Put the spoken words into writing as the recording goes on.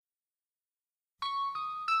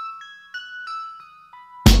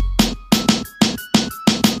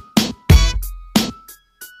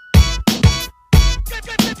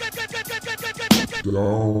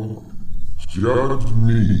Don't judge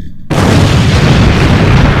me.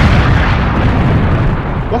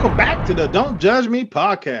 Welcome back to the Don't Judge Me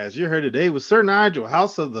podcast. You're here today with Sir Nigel,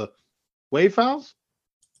 House of the Wave Files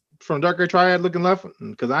from Dark Gray Triad looking left,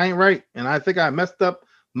 because I ain't right, and I think I messed up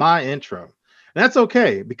my intro. And that's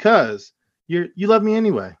okay, because you love me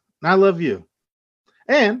anyway, and I love you.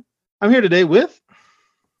 And I'm here today with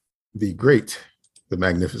the great, the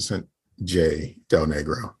magnificent Jay Del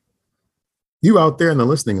Negro. You out there in the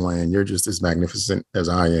listening land, you're just as magnificent as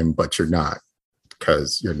I am, but you're not,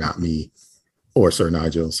 because you're not me or Sir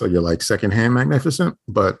Nigel. So you're like secondhand magnificent,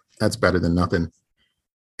 but that's better than nothing.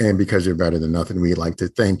 And because you're better than nothing, we'd like to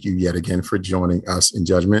thank you yet again for joining us in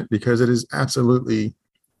Judgment, because it is absolutely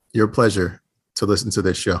your pleasure to listen to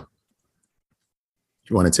this show.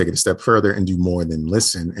 If you want to take it a step further and do more than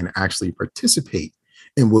listen and actually participate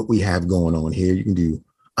in what we have going on here, you can do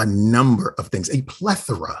a number of things, a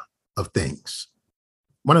plethora of things.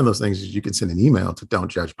 One of those things is you can send an email to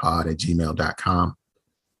don'tjudgepod@gmail.com.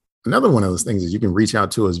 Another one of those things is you can reach out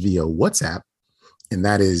to us via WhatsApp, and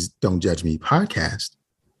that is Don't Judge Me Podcast.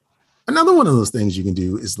 Another one of those things you can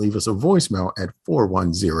do is leave us a voicemail at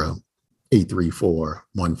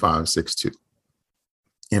 410-834-1562.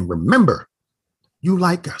 And remember, you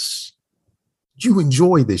like us. You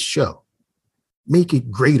enjoy this show. Make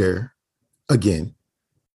it greater again.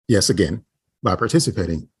 Yes, again, by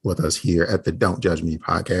participating with us here at the Don't Judge Me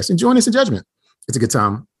podcast and join us in Judgment. It's a good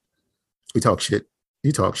time. We talk shit.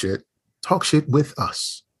 You talk shit. Talk shit with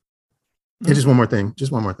us. And just one more thing.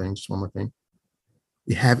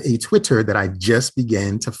 We have a Twitter that I just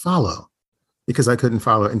began to follow because I couldn't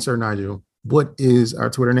follow it. And Sir Nigel, what is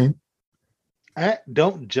our Twitter name? at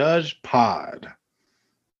Don't Judge Pod.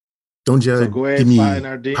 Don't Judge So go ahead and find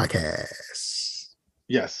our podcast.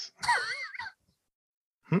 Yes.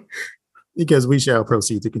 Because we shall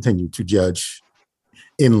proceed to continue to judge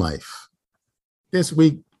in life. This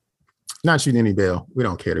week, not shooting any bail. We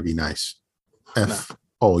don't care to be nice. F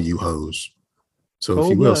all you hoes. So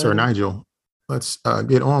if you will, Sir Nigel, let's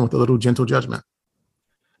get on with a little gentle judgment.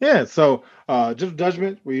 Yeah, so just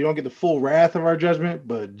judgment where you don't get the full wrath of our judgment,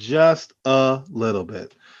 but just a little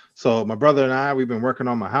bit. So my brother and I, we've been working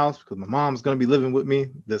on my house because my mom's going to be living with me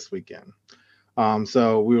this weekend.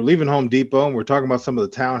 So we were leaving Home Depot and we're talking about some of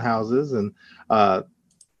the townhouses, and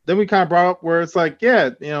then we kind of brought up where it's like, yeah,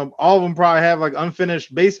 all of them probably have like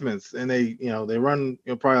unfinished basements, and they run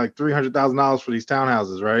probably like $300,000 for these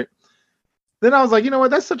townhouses, right? Then I was like, you know what?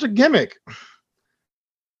 That's such a gimmick.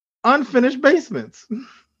 Unfinished basements.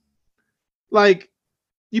 Like,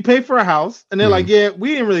 you pay for a house, and they're like, yeah, we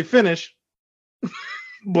didn't really finish,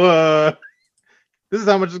 but this is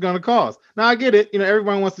how much it's going to cost. Now, I get it.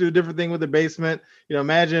 Everyone wants to do a different thing with their basement.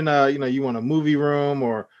 Imagine, you want a movie room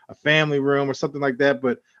or a family room or something like that.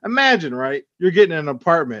 But imagine, right? You're getting an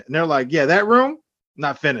apartment, and they're like, yeah, that room,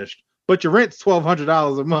 not finished, but your rent's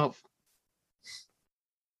 $1,200 a month.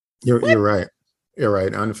 You're right. You're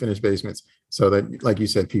right. Unfinished basements. So that, like you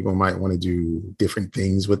said, people might want to do different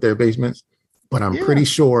things with their basements, but I'm pretty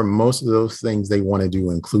sure most of those things they want to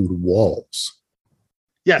do include walls.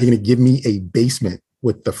 Yes. You're going to give me a basement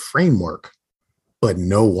with the framework, but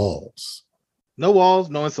no walls. No walls,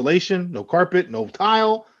 no insulation, no carpet, no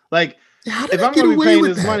tile. Like, how did they get away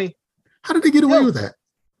with that? Money, how did they get away with that?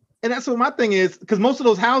 And that's what my thing is, because most of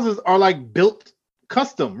those houses are like built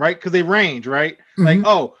custom, right? Because they range, right? Mm-hmm. Like,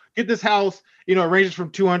 oh, get this house, it ranges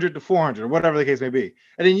from 200 to 400 or whatever the case may be.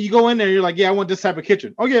 And then you go in there and you're like, yeah, I want this type of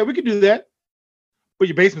kitchen. Oh, yeah, we could do that. But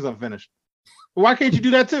your basement's unfinished. But why can't you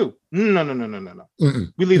do that too? No.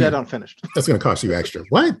 Mm-mm. We leave that unfinished. That's going to cost you extra.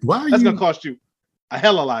 What? Why? That's going to cost you a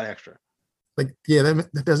hell of a lot extra. Like, yeah,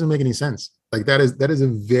 that doesn't make any sense. Like, that is a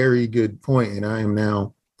very good point, and I am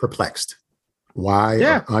now perplexed. Why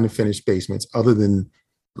are unfinished basements, other than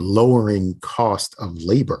lowering cost of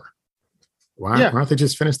labor, why aren't they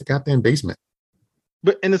just finish the goddamn basement?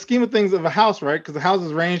 But in the scheme of things of a house, right? Because the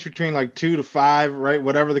houses range between like 2 to 5, right?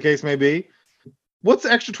 Whatever the case may be. What's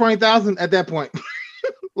the extra 20,000 at that point?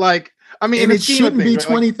 Like, I mean, and it shouldn't be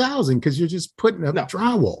 20,000 because you're just putting up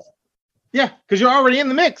drywall. Yeah, because you're already in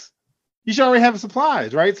the mix. You should already have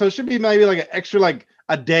supplies, right? So it should be maybe like an extra, like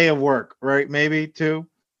a day of work, right? Maybe 2.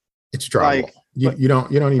 It's drywall. Like, you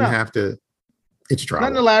don't even have to. It's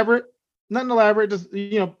drywall. Nothing elaborate. Just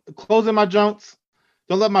closing my junks.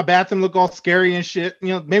 Don't let my bathroom look all scary and shit.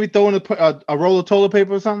 Maybe throw in a roll of toilet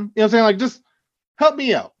paper or something. You know what I'm saying? Like, just help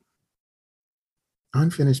me out.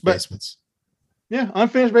 Unfinished basements. Yeah,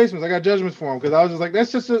 unfinished basements. I got judgments for them because I was just like, that's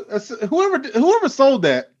just whoever sold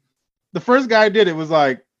that. The first guy did it was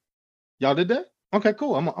like, y'all did that? Okay,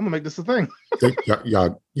 cool. I'm gonna make this a thing.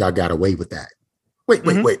 y'all got away with that. Wait.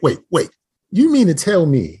 You mean to tell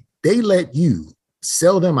me they let you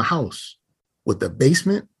sell them a house with a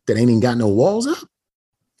basement that ain't even got no walls up?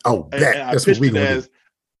 Oh, bet. And I That's what pitched we it gonna as do.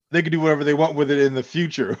 they could do whatever they want with it in the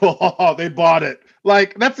future. Oh, they bought it.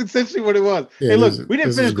 Like that's essentially what it was. Yeah, Hey, look, we didn't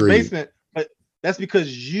this is finish the great. basement, but that's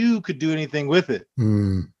because you could do anything with it.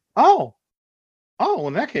 Mm, Oh, well,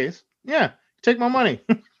 in that case, yeah, take my money.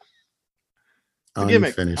 The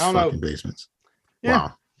gimmick. I unfinished don't fucking know. basements. Yeah,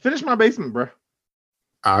 Wow. finish my basement, bro.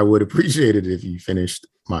 I would appreciate it if you finished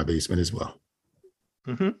my basement as well.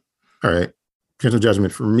 Mm-hmm. All right. Gentle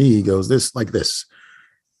judgment for me goes this.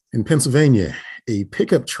 In Pennsylvania, a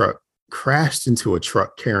pickup truck crashed into a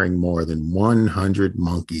truck carrying more than 100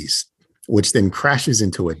 monkeys, which then crashes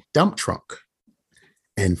into a dump truck,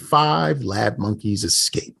 and 5 lab monkeys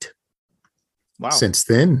escaped. Wow. Since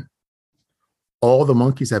then, all the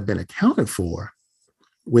monkeys have been accounted for,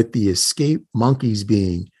 with the escaped monkeys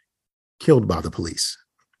being killed by the police.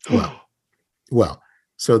 Well,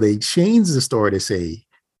 so they changed the story to say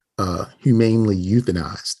humanely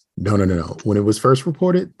euthanized. No. When it was first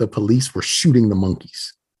reported, the police were shooting the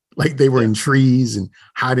monkeys. Like they were in trees and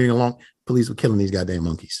hiding along. Police were killing these goddamn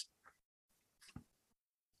monkeys.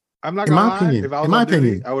 I'm not gonna lie. If I was my on duty,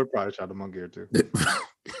 opinion, I would probably shot a monkey or two.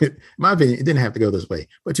 in my opinion, it didn't have to go this way.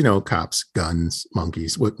 But cops, guns,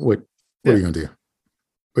 monkeys. What are you gonna do?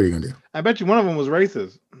 What are you gonna do? I bet you one of them was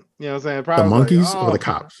racist. You know what I'm saying? Probably The monkeys or the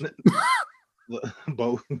cops?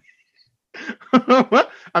 Both.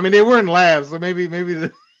 I mean, they were in labs, so maybe they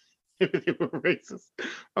were racist.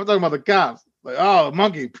 I'm talking about the cops. Like, oh,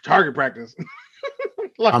 monkey target practice.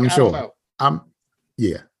 Like, I'm sure. I don't know.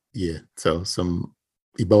 Yeah. So some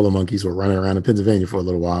Ebola monkeys were running around in Pennsylvania for a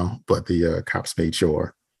little while, but the cops made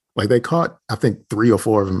sure. Like they caught, I think 3 or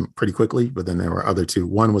 4 of them pretty quickly, but then there were other 2.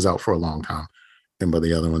 One was out for a long time, but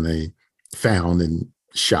the other one they found and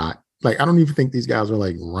shot. Like I don't even think these guys were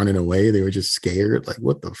like running away. They were just scared. Like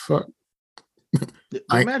what the fuck?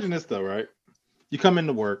 Imagine this though, right? You come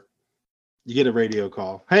into work, you get a radio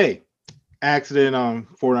call. Hey, accident on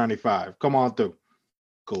 495. Come on through.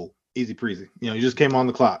 Cool, easy breezy. You just came on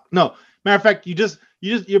the clock. No, matter of fact,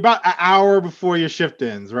 you're about an hour before your shift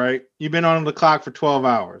ends, right? You've been on the clock for 12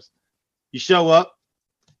 hours. You show up.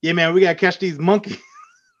 Yeah, man, we gotta catch these monkeys.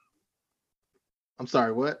 I'm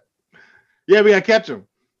sorry, what? Yeah, we gotta catch them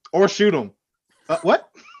or shoot them. What?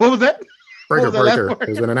 What was that? Breaker.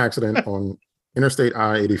 There's been an accident on Interstate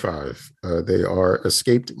I-85. They are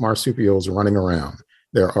escaped marsupials running around.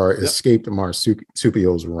 There are escaped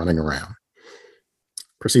marsupials running around.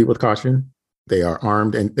 Proceed with caution. They are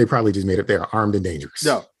armed, and they probably just made it. They are armed and dangerous.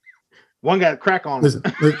 No, one got crack on them.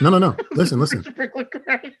 No. Listen. Listen.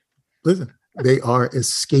 They are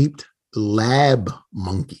escaped lab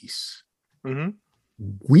monkeys. Mm-hmm.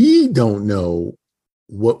 We don't know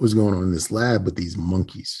what was going on in this lab with these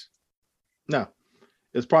monkeys. No,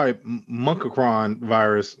 it's probably Monkacron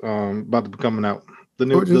virus about to be coming out. The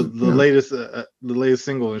new, the latest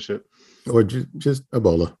single and shit. Or just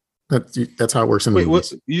Ebola. That's how it works in movies.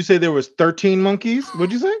 What, you say there was 13 monkeys?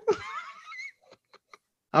 What'd you say?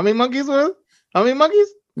 How many monkeys was? How many monkeys?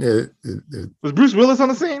 Yeah, was Bruce Willis on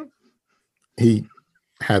the scene? He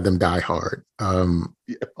had them die hard.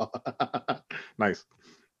 Nice.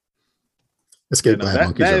 Escape lab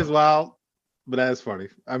monkeys. That is wild, but that is funny.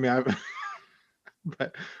 I mean,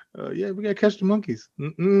 but we gotta catch the monkeys.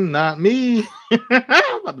 Not me.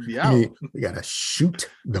 I'm about to be out. We gotta shoot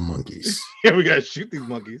the monkeys. Yeah, we gotta shoot these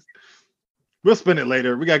monkeys. We'll spin it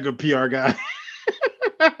later. We got a good PR guy.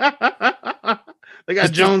 They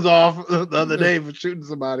got Jones off the other day for shooting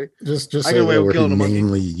somebody. Just say they were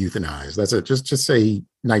humanely euthanized. That's it. Just say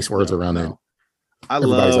nice words around that. I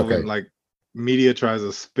love when like media tries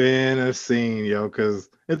to spin a scene, because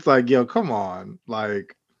it's like, come on,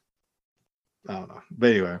 like. I don't know.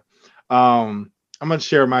 But anyway, I'm going to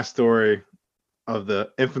share my story of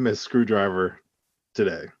the infamous screwdriver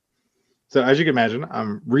today. So as you can imagine,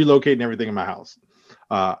 I'm relocating everything in my house.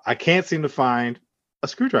 I can't seem to find a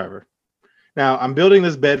screwdriver. Now I'm building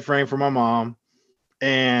this bed frame for my mom,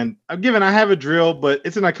 and I have a drill, but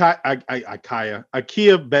it's an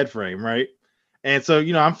IKEA bed frame, right? And so,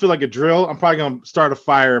 I feel like a drill. I'm probably going to start a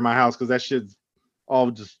fire in my house because that shit's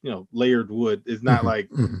all just, layered wood. It's not like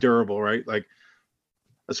durable, right? Like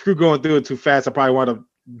a screw going through it too fast, I probably wind up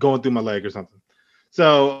going through my leg or something.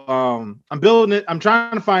 So I'm building it. I'm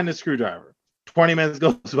trying to find a screwdriver. 20 minutes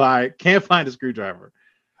goes by, can't find a screwdriver.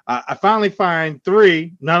 I finally find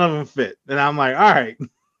 3, none of them fit. And I'm like, all right,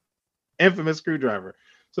 infamous screwdriver.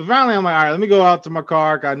 So finally I'm like, all right, let me go out to my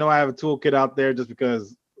car. I know I have a toolkit out there just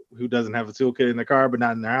because who doesn't have a toolkit in their car, but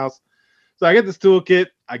not in their house. So I get this toolkit,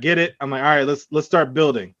 I get it. I'm like, all right, let's start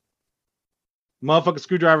building. Motherfucking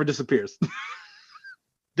screwdriver disappears.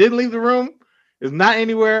 Didn't leave the room. Is not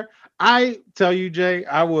anywhere. I tell you, Jay,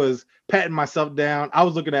 I was patting myself down. I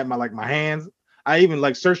was looking at my hands. I even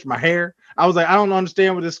like searched my hair. I was like, I don't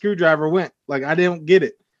understand where this screwdriver went. Like, I didn't get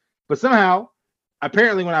it. But somehow,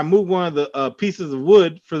 apparently, when I moved one of the pieces of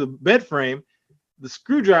wood for the bed frame, the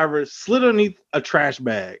screwdriver slid underneath a trash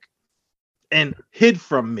bag and hid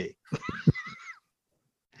from me.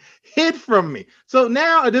 Hid from me. So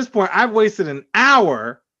now at this point, I've wasted an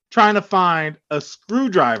hour trying to find a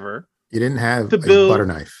screwdriver. You didn't have to a build butter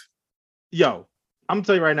knife. Yo, I'm gonna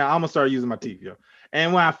tell you right now, I'm gonna start using my teeth, yo.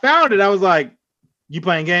 And when I found it, I was like, you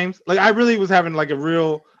playing games? Like, I really was having like a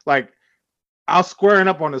real, like, I was squaring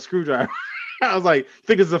up on the screwdriver. I was like,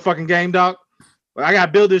 think it's a fucking game, dog? Like, I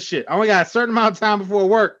gotta build this shit. I only got a certain amount of time before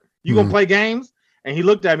work. You gonna play games? And he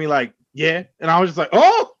looked at me like, yeah. And I was just like,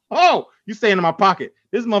 oh, you staying in my pocket.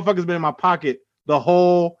 This motherfucker's been in my pocket the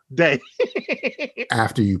whole day.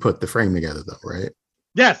 After you put the frame together, though, right?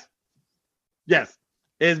 Yes.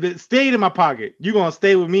 It's been stayed in my pocket. You're gonna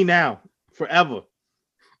stay with me now forever.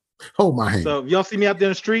 Hold my hand. So if y'all see me out there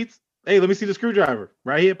in the streets, hey, let me see the screwdriver.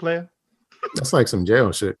 Right here, player. That's like some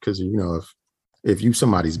jail shit, because you know, if you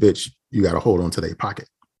somebody's bitch, you gotta hold on to their pocket.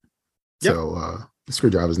 Yep. So the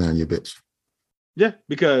screwdriver's now in your bitch. Yeah,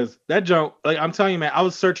 because that junk, like I'm telling you, man, I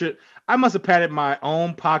was searching. I must have patted my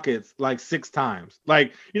own pockets like 6 times.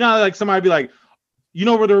 Like, you know, like somebody be like, you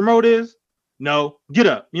know where the remote is? No, get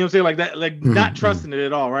up. You know what I'm saying? Like that, like not trusting it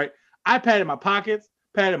at all, right? I patted my pockets,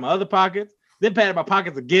 patted my other pockets, then patted my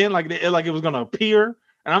pockets again, like it was gonna appear.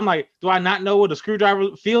 And I'm like, do I not know what a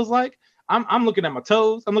screwdriver feels like? I'm looking at my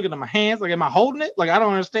toes, I'm looking at my hands, like am I holding it? Like I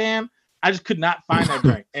don't understand. I just could not find that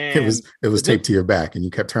drink. And it was taped to your back, and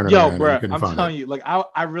you kept turning yo, around. bro, and I'm telling you, like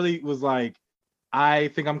I really was like, I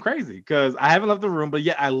think I'm crazy because I haven't left the room, but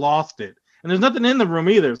yet I lost it, and there's nothing in the room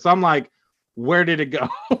either. So I'm like, where did it go?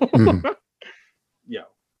 Yo,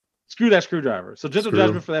 screw that screwdriver. So gentle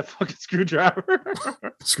judgment for that fucking screwdriver.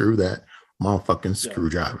 Screw that motherfucking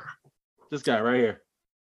screwdriver. This guy right here.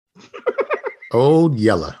 Old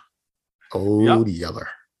Yeller. Yeller.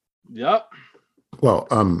 Yep. Well,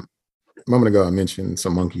 a moment ago I mentioned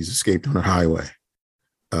some monkeys escaped on a highway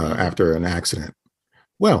after an accident.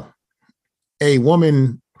 Well, a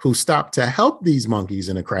woman who stopped to help these monkeys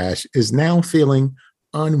in a crash is now feeling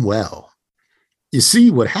unwell. You see,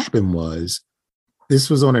 what happened was this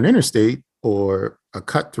was on an interstate or a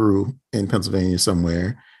cut through in Pennsylvania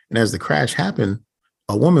somewhere. And as the crash happened,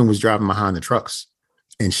 a woman was driving behind the trucks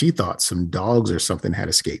and she thought some dogs or something had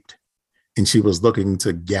escaped. And she was looking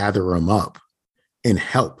to gather them up and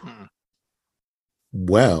help.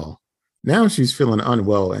 Well, now she's feeling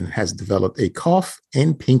unwell and has developed a cough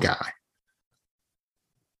and pink eye.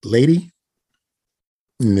 Lady,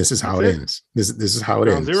 and this is how it ends. This is how it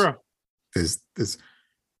ends. Zero. This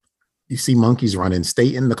you see monkeys running,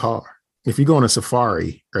 stay in the car. If you go on a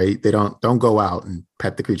safari, right? They don't go out and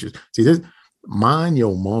pet the creatures. See this, mind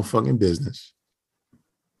your motherfucking business.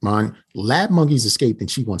 Mind, lab monkeys escaped and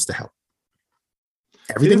she wants to help.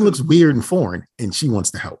 Everything looks weird and foreign, and she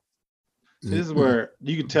wants to help. This is where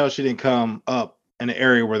you can tell she didn't come up in an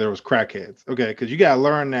area where there was crackheads. Okay, because you gotta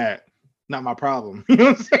learn that not my problem. You know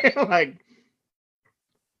what I'm saying? Like,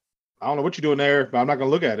 I don't know what you're doing there, but I'm not gonna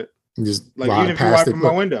look at it. Just like even if you wipe from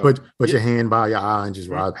my window. Put your hand by your eye and just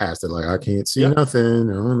ride past it. Like I can't see nothing.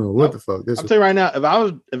 I don't know what the fuck this. I'll tell you right now, if I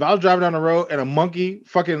was driving down the road and a monkey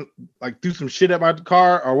fucking like threw some shit at my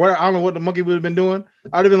car or what, I don't know what the monkey would have been doing.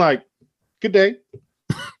 I'd have been like, "Good day."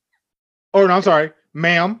 Oh no, I'm sorry,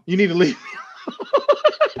 ma'am. You need to leave.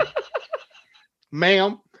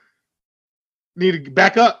 Ma'am, need to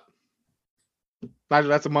back up.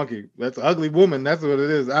 That's a monkey. That's an ugly woman. That's what it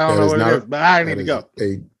is. I don't know what it is, but I need to go.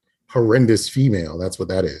 A horrendous female. That's what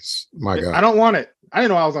that is. My God. I don't want it. I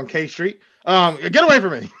didn't know I was on K Street. Get away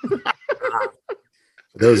from me. For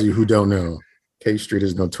those of you who don't know, K Street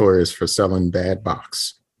is notorious for selling bad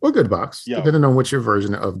box or good box, depending on what your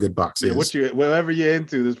version of good box is. Whatever you're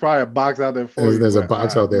into, there's probably a box out there for you. There's a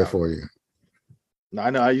box out there for you. No, I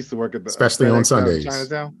know. I used to work at especially on Sundays.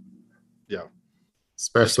 Chinatown. Yeah.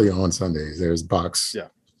 Especially on Sundays, there's box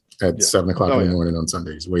at 7:00 in the morning on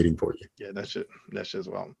Sundays waiting for you. Yeah, that shit as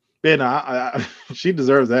well. Yeah, no, she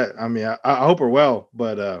deserves that. I mean, I hope her well,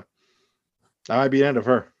 but that might be the end of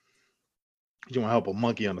her. You want to help a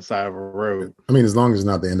monkey on the side of a road? I mean, as long as it's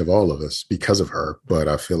not the end of all of us because of her, but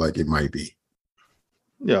I feel like it might be.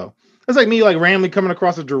 Yeah, it's like me like randomly coming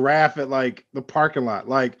across a giraffe at like the parking lot.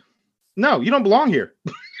 Like, no, you don't belong here.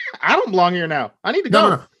 I don't belong here now. I need to go.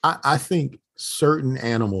 No. I think certain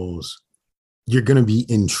animals, you're going to be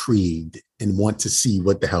intrigued and want to see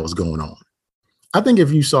what the hell is going on. I think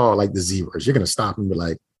if you saw like the zebras, you're gonna stop and be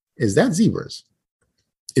like, "Is that zebras?"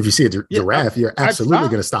 If you see a giraffe, you're absolutely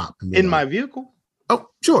gonna stop and be in like, my vehicle. "Oh,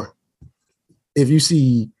 sure." If you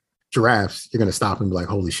see giraffes, you're gonna stop and be like,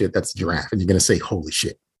 "Holy shit, that's a giraffe," and you're gonna say, "Holy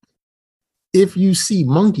shit." If you see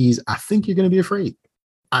monkeys, I think you're gonna be afraid.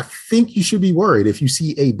 I think you should be worried if you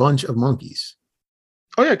see a bunch of monkeys.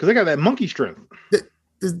 Oh yeah, because they got that monkey strength.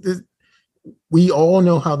 We all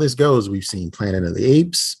know how this goes. We've seen Planet of the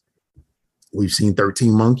Apes. We've seen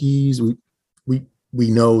 13 Monkeys. We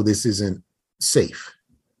know this isn't safe.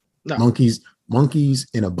 No. Monkeys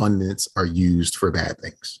in abundance are used for bad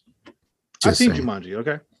things. I've seen Jumanji,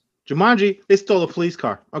 okay? Jumanji, they stole a police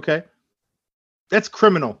car, okay? That's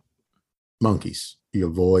criminal. Monkeys. You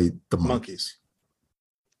avoid the monkeys.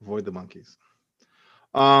 Avoid the monkeys.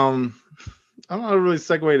 I don't know how to really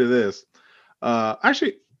segue to this.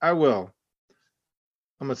 Actually, I will.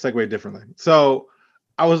 I'm gonna segue differently. So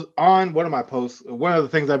I was on one of my posts, one of the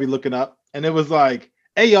things I'd be looking up, and it was like,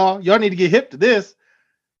 hey y'all need to get hip to this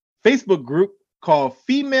Facebook group called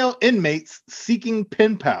Female Inmates Seeking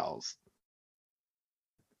Pen Pals.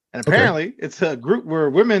 And apparently it's a group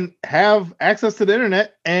where women have access to the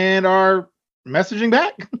internet and are messaging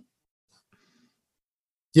back.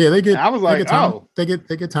 Yeah, they get. And I was like, they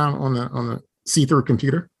get time on the see-through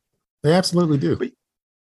computer. They absolutely do. But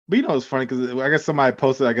you know, it's funny because I guess somebody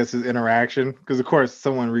posted, his interaction, because of course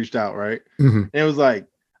someone reached out, right? Mm-hmm. And it was like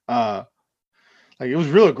it was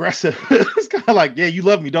real aggressive. It's kind of like, yeah, you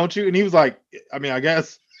love me, don't you? And he was like, I mean, I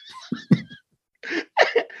guess.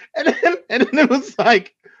 and then it was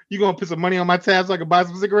like, you gonna put some money on my tab so I can buy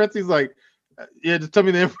some cigarettes? He's like, yeah, just tell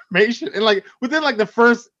me the information. And like within like the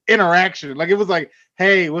first interaction, like it was like,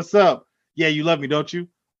 hey, what's up? Yeah, you love me, don't you?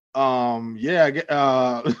 Yeah, I get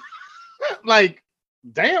like,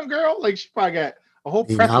 damn girl, like she probably got a whole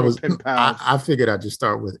plethora of pen pals. I figured I'd just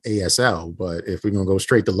start with ASL, but if we're gonna go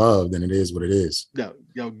straight to love, then it is what it is.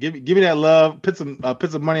 Yo, give me that love. Put some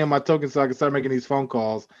money on my token so I can start making these phone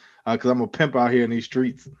calls. Because I'm a pimp out here in these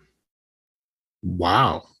streets.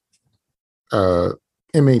 Wow.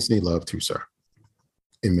 Inmates need love too, sir.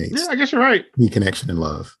 Inmates. Yeah, I guess you're right. Need connection and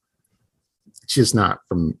love. It's just not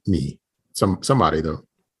from me. Somebody though.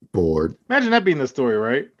 Bored. Imagine that being the story,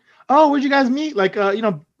 right? Oh, where'd you guys meet? Like,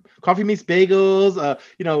 coffee meets bagels.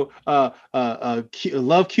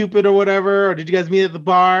 Love Cupid or whatever. Or did you guys meet at the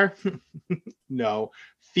bar? No.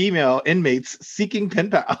 Female inmates seeking pen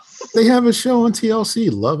pals. They have a show on TLC,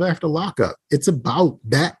 Love After Lockup. It's about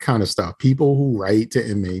that kind of stuff. People who write to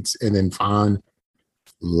inmates and then find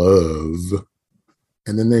love,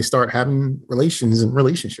 and then they start having relations and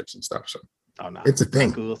relationships and stuff. So, it's a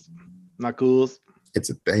thing. Not cool. It's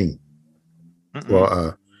a thing. Mm-mm.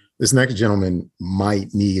 Well, this next gentleman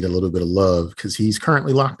might need a little bit of love because he's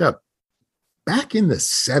currently locked up. Back in the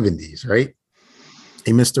 70s, right?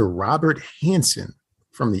 A Mr. Robert Hansen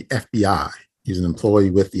from the FBI. He's an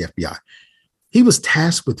employee with the FBI. He was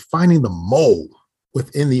tasked with finding the mole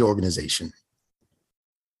within the organization.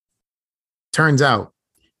 Turns out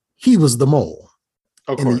he was the mole.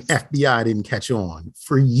 Of and course. The FBI didn't catch on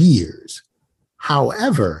for years.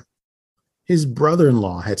 However, his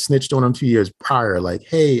brother-in-law had snitched on him 2 years prior, like,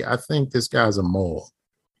 hey, I think this guy's a mole.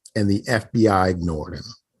 And the FBI ignored him.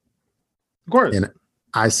 Of course. And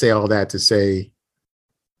I say all that to say,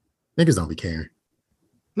 niggas don't be caring.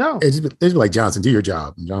 No. It's be like, Johnson, do your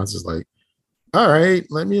job. And Johnson's like, all right,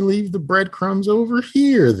 let me leave the breadcrumbs over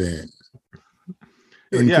here then.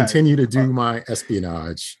 And continue to do my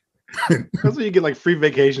espionage. That's what you get, like free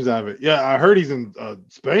vacations out of it. Yeah, I heard he's in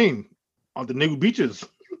Spain on the new beaches.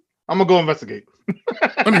 I'm gonna go investigate.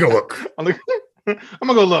 Let me go look. I'm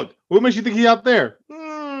gonna go look. What makes you think he's out there?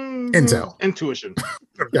 Intel. Intuition.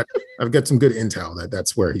 I've got some good intel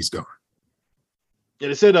that's where he's going. Yeah,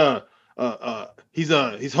 they said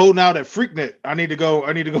he's holding out at Freaknet. I need to go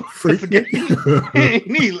investigate.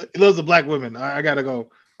 He loves the black women. I gotta go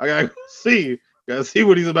see. Gotta see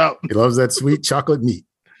what he's about. He loves that sweet chocolate meat.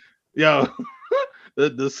 Yo,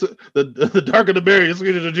 the darker the berry, the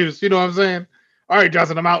sweeter the juice. You know what I'm saying? All right,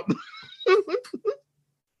 Johnson, I'm out.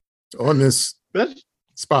 On this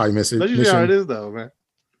spy mission. That's usually how it is, though, man.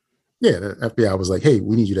 Yeah, the FBI was like, hey,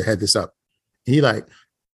 we need you to head this up. And he like,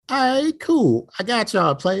 all right, cool. I got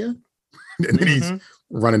y'all, player. And then he's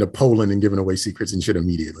running to Poland and giving away secrets and shit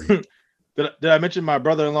immediately. Did I mention my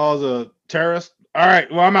brother-in-law is a terrorist? All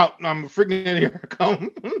right, well, I'm out. I'm freaking in here.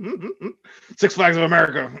 Come. Six Flags of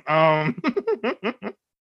America.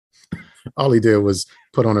 All he did was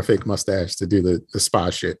put on a fake mustache to do the spy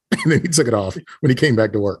shit. And then he took it off when he came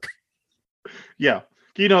back to work. Yeah.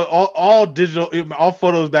 You know, all digital, all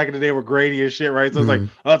photos back in the day were grainy and shit, right? So it's like,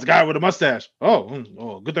 oh, it's a guy with a mustache.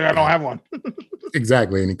 Oh, good thing I don't have one.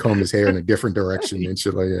 Exactly. And he combed his hair in a different direction and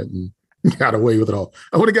shit like that. And got away with it all.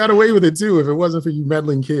 I would have got away with it too if it wasn't for you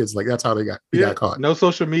meddling kids. Like that's how he got caught. No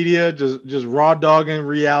social media, just raw dogging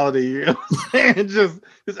reality. You know what I'm saying?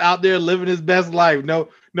 Just out there living his best life. No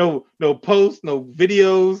posts, no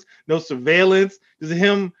videos, no surveillance. Just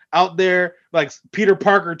him out there like Peter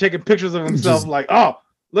Parker taking pictures of himself, like, oh,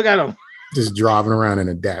 look at him. Just driving around in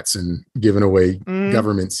a Datsun, giving away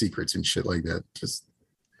government secrets and shit like that.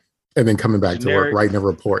 And then coming back to work, writing a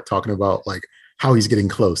report talking about like how he's getting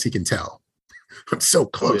close. He can tell. I'm so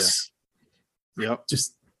close. Oh, yeah. Yep.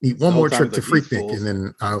 Just need one more trip to Freaknik, and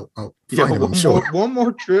then I'll find him, I'm sure. One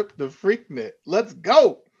more trip to Freaknik. Let's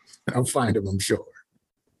go. I'll find him, I'm sure.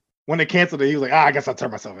 When they canceled it, he was like, I guess I'll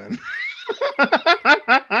turn myself in.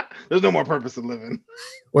 There's no more purpose in living.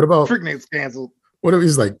 What about Freaknik's canceled? What if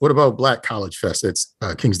he's like, what about Black College Fest? It's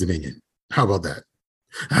King's Dominion. How about that?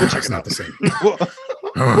 It's not the same.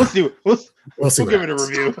 We'll see. We'll give it a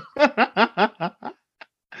review.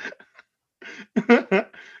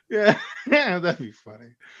 yeah, that'd be funny.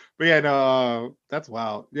 But yeah, no, that's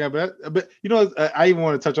wild. Yeah, but you know, I even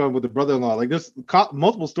want to touch on with the brother-in-law. Like, there's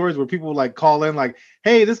multiple stories where people like call in, like,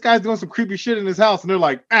 "Hey, this guy's doing some creepy shit in his house," and they're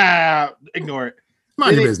like, ignore it.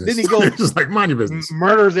 Mind your business. Then he goes, just like mind your business.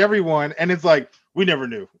 Murders everyone, and it's like we never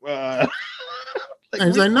knew. Like,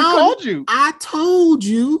 and no, I called you. I told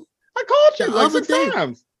you. I called you like 6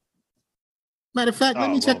 times. Matter of fact, let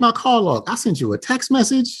me check my call log. I sent you a text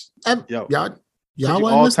message. Y'all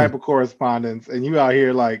all type of correspondence, and you out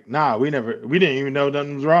here like, nah, we didn't even know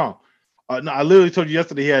nothing was wrong. No, I literally told you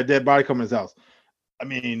yesterday he had a dead body coming to his house. I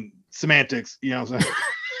mean, semantics, you know what I'm saying?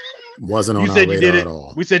 Wasn't on our radar at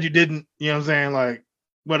all. We said you didn't, you know what I'm saying? Like,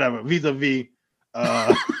 whatever, vis-a-vis.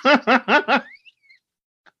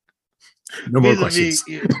 No more questions.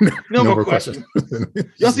 No more questions.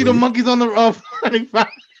 Y'all see the monkeys on the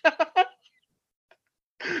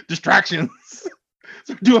distractions.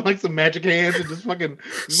 So doing like some magic hands and just fucking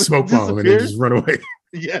smoke bomb and then just run away.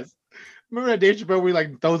 Yes. Remember that Dave Chappelle where he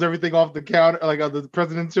like throws everything off the counter, like on the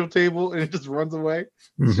presidential table, and it just runs away?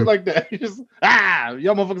 Mm-hmm. Shit like that. He just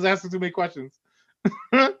y'all motherfuckers asking too many questions.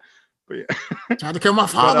 But yeah. Tried to kill my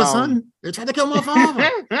father, son. They tried to kill my father.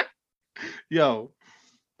 Yo.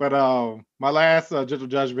 But my last gentle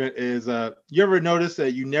judgment is you ever notice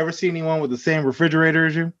that you never see anyone with the same refrigerator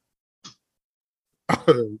as you?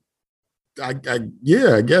 I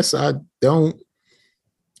guess I don't.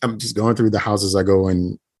 I'm just going through the houses I go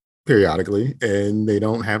in periodically, and they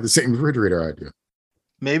don't have the same refrigerator I do.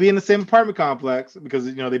 Maybe in the same apartment complex because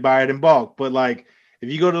you know they buy it in bulk. But like, if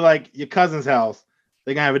you go to like your cousin's house,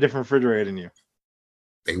 they're gonna have a different refrigerator than you.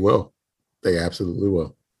 They will. They absolutely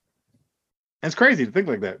will. And it's crazy to think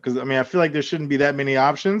like that because I mean I feel like there shouldn't be that many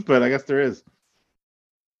options, but I guess there is.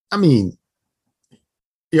 I mean,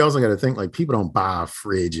 you also got to think like people don't buy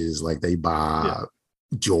fridges like they buy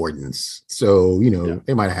Jordans. So, you know,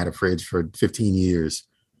 they might have had a fridge for 15 years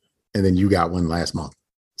and then you got one last month.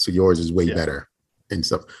 So yours is way better and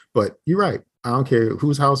stuff. But you're right. I don't care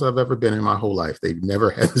whose house I've ever been in my whole life. They've never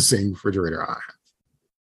had the same refrigerator I have.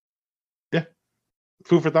 Yeah.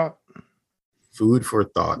 Food for thought. Food for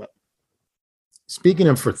thought. Speaking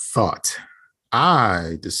of for thought,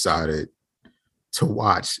 I decided to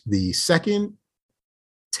watch the second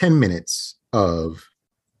 10 minutes of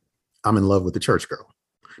I'm in Love with the Church Girl.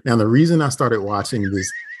 Now, the reason I started watching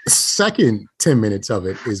this second 10 minutes of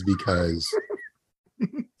it is because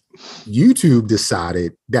YouTube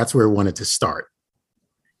decided that's where it wanted to start.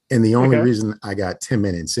 And the only reason I got 10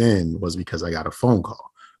 minutes in was because I got a phone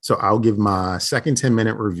call. So I'll give my second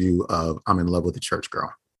 10-minute review of I'm in Love with the Church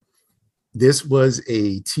Girl. This was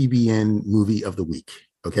a TBN movie of the week.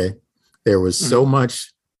 Okay. There was so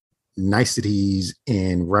much niceties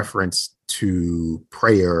in reference to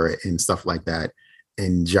prayer and stuff like that.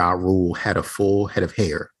 And Ja Rule had a full head of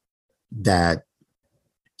hair that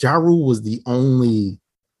Ja Rule was the only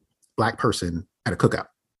Black person at a cookout.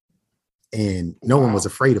 And no one was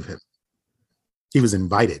afraid of him. He was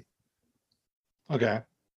invited. Okay.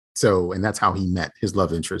 So, and that's how he met his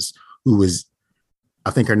love interest, who was,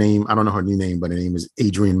 I think her name, I don't know her new name, but her name is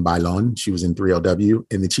Adrienne Bailon. She was in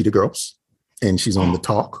 3LW in the Cheetah Girls, and she's on The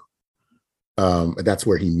Talk. That's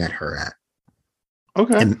where he met her at.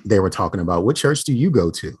 Okay. And they were talking about, what church do you go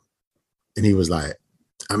to? And he was like,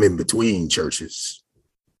 I'm in between churches.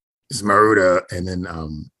 It's murder. And then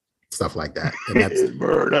stuff like that. And that's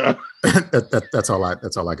murder. That's all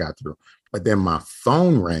I got through. But then my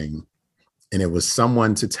phone rang, and it was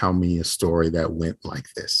someone to tell me a story that went like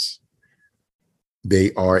this.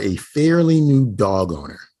 They are a fairly new dog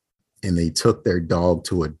owner, and they took their dog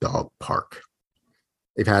to a dog park.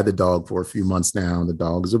 They've had the dog for a few months now. The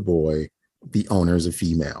dog is a boy. the owner is a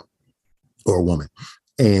female or a woman.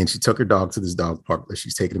 And she took her dog to this dog park that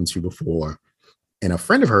she's taken him to before. And a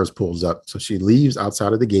friend of hers pulls up. So she leaves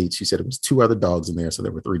outside of the gate. She said it was 2 other dogs in there. So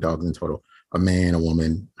there were 3 dogs in total, a man, a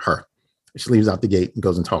woman, her. She leaves out the gate and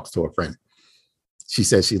goes and talks to her friend. She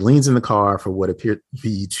says she leans in the car for what appeared to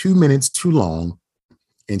be 2 minutes too long.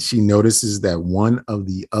 And she notices that one of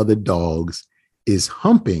the other dogs is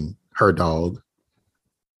humping her dog.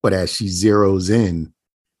 But as she zeroes in,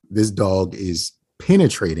 this dog is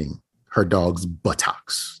penetrating her dog's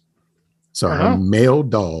buttocks. So her male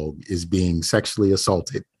dog is being sexually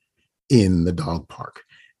assaulted in the dog park.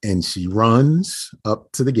 And she runs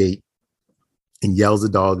up to the gate and yells the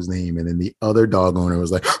dog's name. And then the other dog owner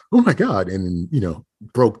was like, oh my God. And then,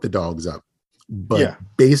 broke the dogs up. But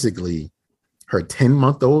basically, her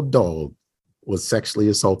 10-month-old dog was sexually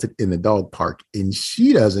assaulted in the dog park. And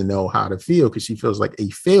she doesn't know how to feel because she feels like a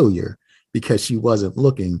failure because she wasn't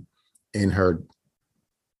looking, and her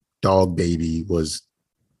dog baby was.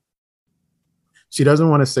 She doesn't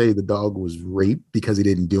want to say the dog was raped because he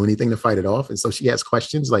didn't do anything to fight it off. And so she has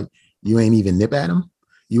questions like, you ain't even nip at him.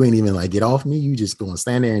 You ain't even like, get off me. You just going to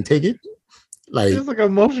stand there and take it. Like, it's like an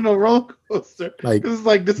emotional roller coaster. Like, this is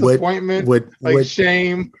like disappointment, what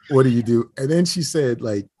shame. What do you do? And then she said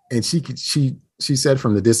and she said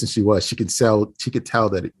from the distance she could tell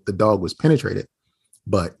that the dog was penetrated,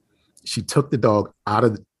 but she took the dog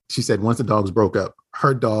she said once the dogs broke up,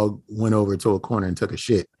 her dog went over to a corner and took a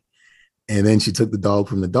shit. And then she took the dog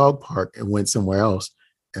from the dog park and went somewhere else,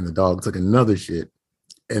 and the dog took another shit.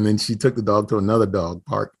 And then she took the dog to another dog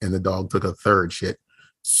park, and the dog took a third shit.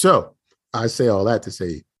 So I say all that to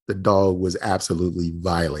say the dog was absolutely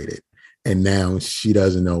violated. And now she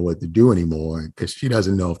doesn't know what to do anymore because she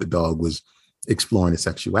doesn't know if the dog was exploring his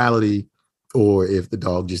sexuality or if the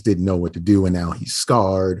dog just didn't know what to do and now he's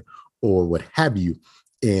scarred or what have you.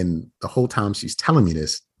 And the whole time she's telling me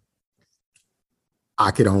this,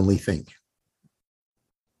 I could only think,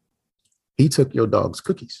 he took your dog's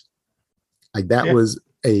cookies. Like that was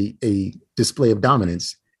a display of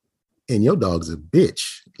dominance, and your dog's a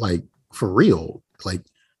bitch, like for real. Like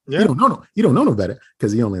you don't know no better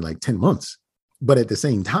because he only like 10 months. But at the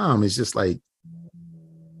same time, it's just like,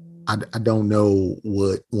 I don't know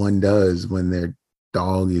what one does when their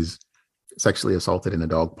dog is sexually assaulted in a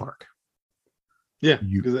dog park. Yeah. Do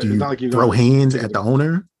you not like you throw hands at the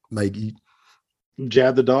owner? Like you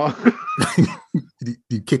jab the dog? do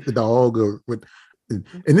you kick the dog or what?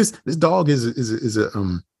 And this dog is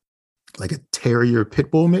a like a terrier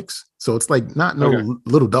pit bull mix. So it's like not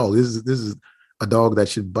little dog. This is a dog that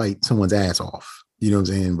should bite someone's ass off. You know what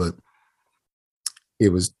I'm saying? But it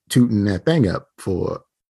was tooting that thing up for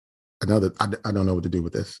another. I don't know what to do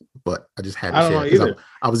with this, but I just had to share because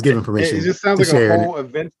I was given permission. It just sounds like a whole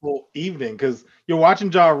eventful evening because you're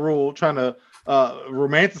watching Ja Rule trying to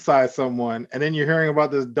romanticize someone, and then you're hearing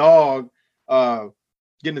about this dog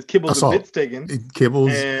getting his kibbles and bits taken.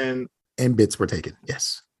 Kibbles and bits were taken.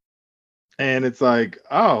 Yes. And it's like,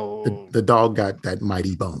 the dog got that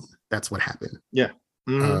mighty bone. That's what happened. Yeah.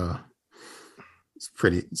 Mm-hmm.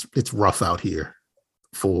 It's rough out here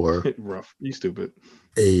for rough. You stupid.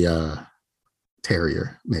 A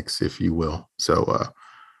terrier mix, if you will. So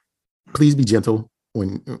please be gentle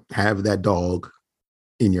when have that dog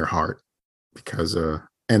in your heart because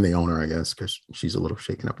and the owner, I guess, because she's a little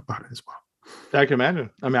shaken up about it as well. I can imagine.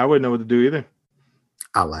 I mean, I wouldn't know what to do either.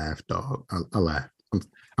 I laughed, dog. I laughed.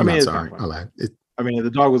 I'm not sorry. I laughed.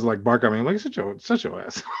 The dog was like barking at me. I'm like, such your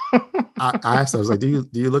ass. I asked, I was like, do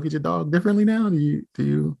you look at your dog differently now? Do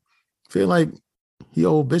you feel like he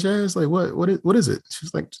old bitch ass? Like what is it?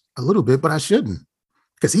 She's like, a little bit, but I shouldn't.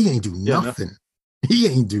 Because he ain't do nothing. He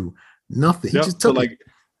ain't do nothing. He just took it.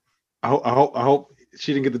 I hope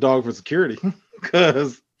she didn't get the dog for security.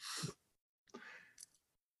 Because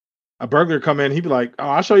a burglar come in, he'd be like, "Oh,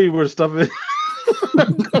 I'll show you where the stuff is."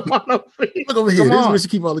 Come on over here. Look over here. This is where she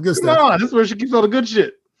keeps all the good stuff. Come on, this is where she keeps all the good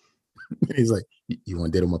shit. He's like, "You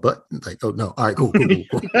want to diddle my butt?" It's like, "Oh no, all right, cool."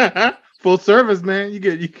 Full service, man. You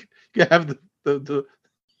can have the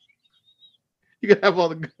you can have all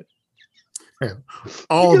the good.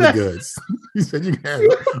 All the goods. He said you can have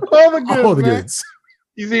all the goods. All the goods.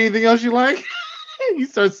 You see anything else you like? He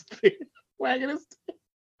starts wagging his tail.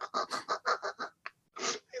 He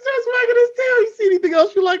starts wagging his tail. You see anything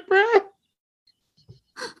else you like, Brad?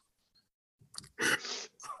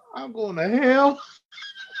 I'm going to hell.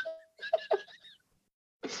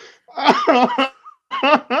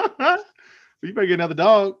 You better get another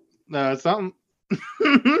dog. Something.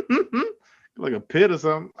 Like a pit or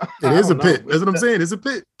something. It is a pit. That's what I'm saying. It's a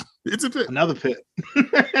pit. It's a pit. Another pit.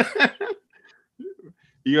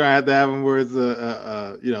 You're gonna have to have them where it's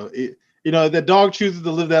You know, the dog chooses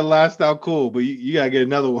to live that lifestyle, cool, but you gotta get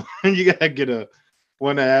another one. You gotta get a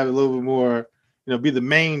one that have a little bit more, you know, be the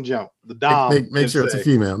main jump, the dom. Make sure it's a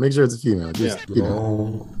female. Make sure it's a female. Just Yeah. you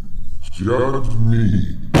know. Don't judge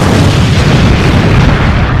me.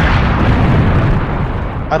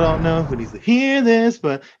 I don't know who needs to hear this,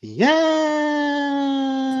 but yes,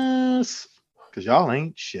 because y'all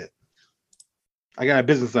ain't shit. I got a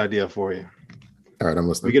business idea for you. All right, I'm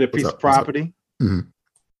listening. We get a What's piece up? of property, Mhm.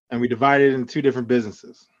 and we divide it into two different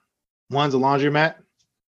businesses. One's a laundromat,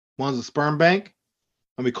 one's a sperm bank,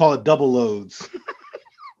 and we call it double loads.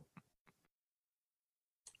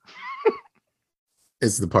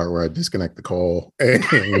 It's the part where I disconnect the call and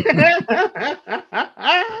we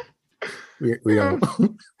don't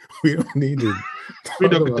we don't need to We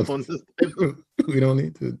talk don't about- go on this. we don't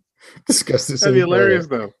need to discuss this. That'd be anymore. hilarious,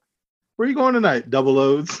 though. Where you going tonight? Double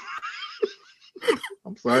loads.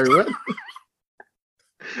 I'm sorry, what?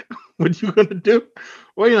 What you gonna do?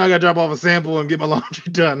 Well, you know, I gotta drop off a sample and get my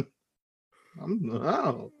laundry done.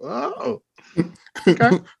 Oh. Okay.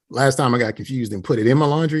 Last time I got confused and put it in my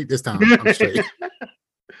laundry. This time I'm straight.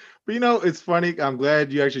 But you know, it's funny. I'm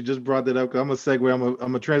glad you actually just brought that up because I'm gonna segue. I'm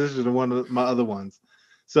gonna transition to one of my other ones.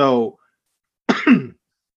 So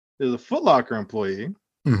there's a Foot Locker employee.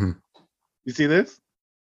 Mhm. You see this?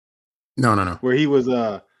 No. Where he was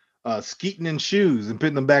skeeting in shoes and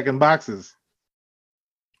putting them back in boxes.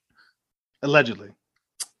 Allegedly.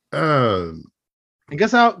 And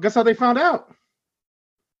guess how they found out?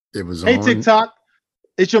 It was Hey on TikTok,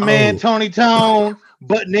 it's your man Oh. Tony Tone,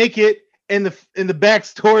 butt naked in the back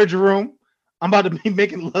storage room. I'm about to be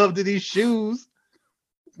making love to these shoes.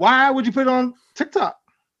 Why would you put it on TikTok?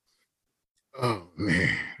 Oh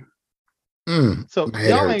man. So My head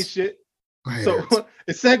y'all hurts. ain't shit. My head So hurts.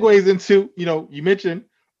 it segues into, you know, you mentioned,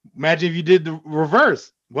 imagine if you did the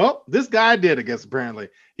reverse. Well, this guy did, I guess, apparently.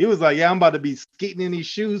 He was like, yeah, I'm about to be skating in these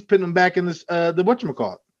shoes, putting them back in this the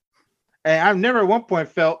whatchamacallit. And I've never at one point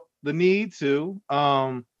felt the need to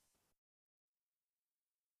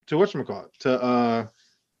whatchamacallit, to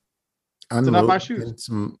not buy Unload shoes. in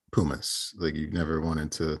some Pumas. Like you never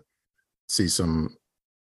wanted to see some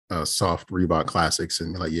soft Reebok classics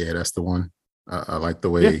and be like, yeah, that's the one. I like the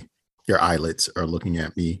way your eyelids are looking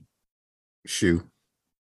at me. Shoe.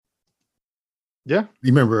 Yeah.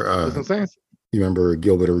 You remember That's what I'm saying. you remember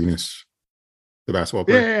Gilbert Arenas, the basketball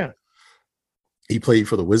player? Yeah. He played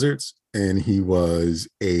for the Wizards and he was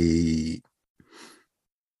he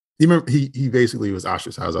basically was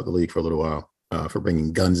ostracized out the league for a little while for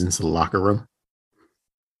bringing guns into the locker room.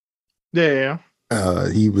 Yeah.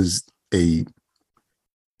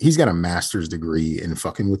 He's got a master's degree in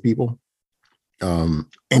fucking with people. And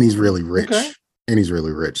he's really rich. Okay. And he's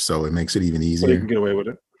really rich. So it makes it even So you easier. can get away with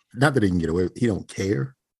it. Not that he can get away with, he don't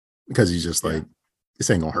care because he's just like, this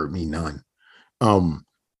ain't gonna hurt me none.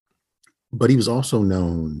 But he was also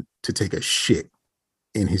known to take a shit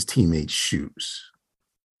in his teammates' shoes.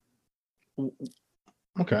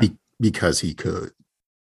 Okay. Because he could.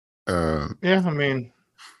 Yeah, I mean,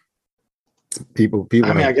 People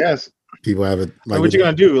I guess. people have it Like, what you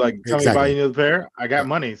gonna do? Like, tell me to buy Exactly. you another pair? I got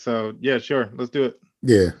money, so yeah, sure, let's do it.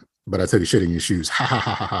 Yeah, but I took a shit in your shoes. Ha ha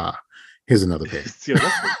ha ha ha. Here's another pair. See,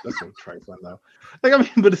 that's so trifling though. Like, I mean,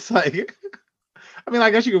 but it's like, I mean, I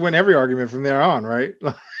guess you could win every argument from there on, right?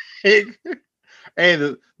 Like, hey,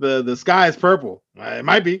 the sky is purple. It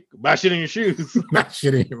might be. Buy shit in your shoes. Not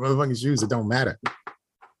shit in your motherfucking shoes. It don't matter.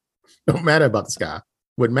 Don't matter about the sky.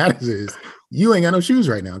 What matters is you ain't got no shoes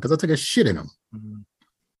right now because I took a shit in them.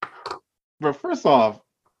 But first off,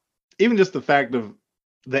 even just the fact of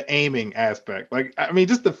the aiming aspect, like, I mean,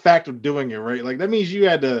 just the fact of doing it, right? Like, that means you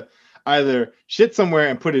had to either shit somewhere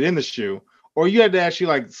and put it in the shoe, or you had to actually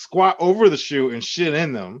like squat over the shoe and shit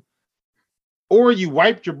in them, or you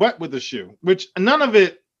wiped your butt with the shoe, which none of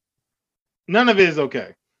it is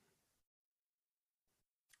okay.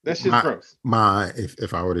 That's just gross.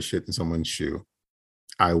 If I were to shit in someone's shoe,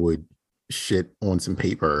 I would shit on some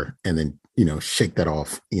paper and then shake that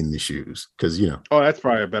off in the shoes because Oh, that's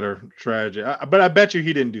probably a better strategy. But I bet you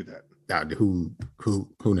he didn't do that. who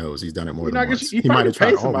knows? He's done it more You know, than I guess once. you He might probably have tried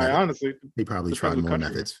pay all somebody, methods. honestly. He probably Depends tried what more country.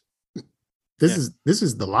 methods. This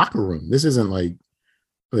is the locker room. This isn't like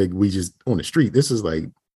we just on the street. This is like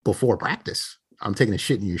before practice. I'm taking a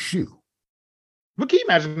shit in your shoe. But can you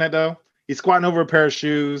imagine that though? He's squatting over a pair of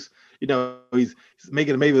shoes. He's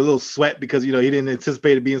making maybe a little sweat because he didn't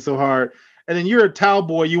anticipate it being so hard. And then you're a towel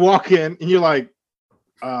boy. You walk in and you're like,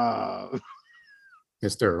 Mr.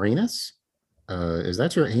 Arenas? Is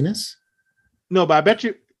that your anus? no, but I bet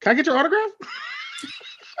you. Can I get your autograph?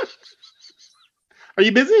 Are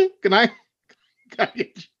you busy? Can I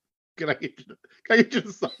get Can I get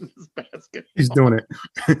your son this basket? He's doing it.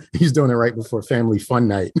 He's doing it right before family fun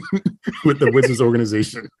night with the Wizards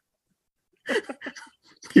organization.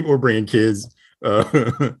 People were bringing kids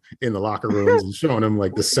in the locker rooms and showing them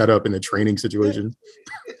like the setup and the training situation.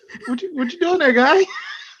 What you doing there, guy?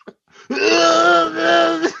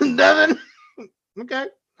 Nothing. Okay.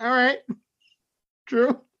 All right.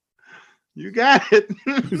 True. You got it.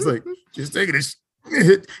 He's like, just taking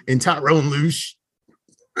it. And Tyrone Luce.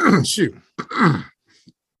 Shoot.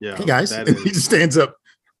 Yeah. Hey guys. And he just stands up.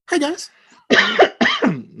 Hey guys.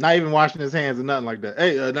 Not even washing his hands or nothing like that.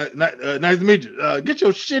 Hey, nice to meet you. Get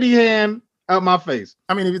your shitty hand out my face.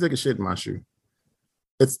 I mean, if you take a shit in my shoe,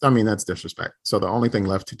 that's disrespect. So the only thing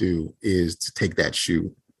left to do is to take that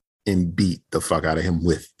shoe and beat the fuck out of him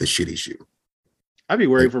with the shitty shoe. I'd be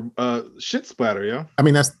worried for shit splatter, yo. I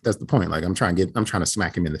mean, that's the point. Like I'm trying to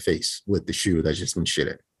smack him in the face with the shoe that's just been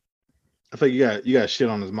shitted. I think you got shit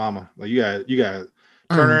on his mama. Like you got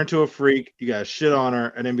turn her into a freak. You got shit on her,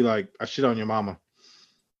 and then be like, I shit on your mama.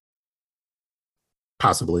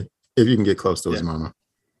 Possibly, if you can get close to his mama.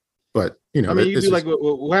 But you know, I mean, you do like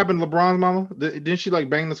what happened to LeBron's mama? Didn't she like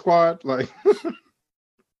bang the squad? Like,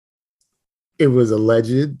 it was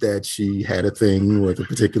alleged that she had a thing with a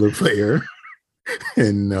particular player,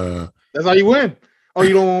 and that's how you win. Oh,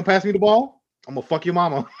 you don't want to pass me the ball? I'm gonna fuck your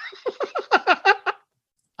mama.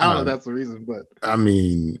 I don't know if that's the reason, but I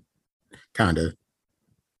mean, kind of.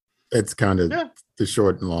 It's kind of the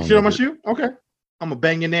short and long. Shit on my shoe? Okay, I'm gonna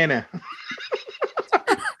bang your nana.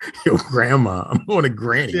 Your grandma. I'm going to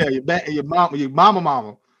granny. Yeah, your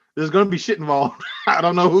mama. There's gonna be shit involved. I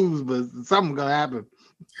don't know whose, but something's gonna happen.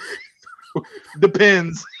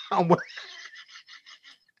 Depends on what.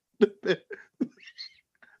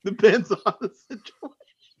 Depends on the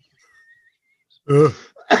situation.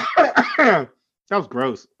 That was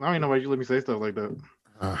gross. I don't even know why you let me say stuff like that.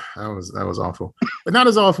 That was awful, but not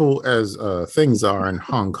as awful as things are in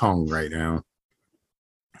Hong Kong right now.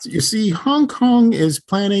 So you see, Hong Kong is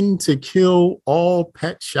planning to kill all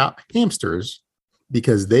pet shop hamsters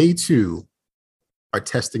because they too are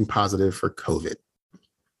testing positive for COVID.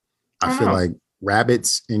 I feel like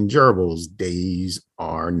rabbits and gerbils' days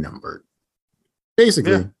are numbered.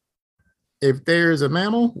 Basically, if there's a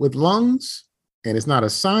mammal with lungs and it's not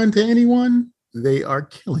assigned to anyone, they are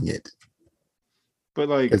killing it. But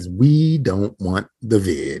like, because we don't want the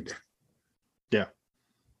vid. Yeah.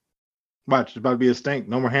 Watch, it's about to be a stink.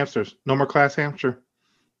 No more hamsters. No more class hamster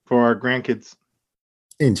for our grandkids.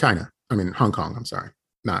 In China. I mean, Hong Kong, I'm sorry.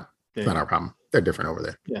 Not our problem. They're different over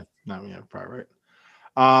there. Yeah. No, yeah, probably right.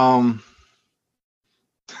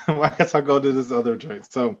 Well, I guess I'll go to this other joint.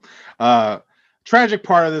 So, tragic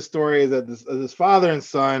part of this story is that this father and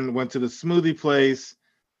son went to the smoothie place.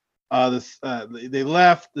 They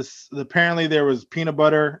left. Apparently there was peanut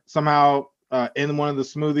butter somehow in one of the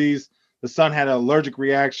smoothies. The son had an allergic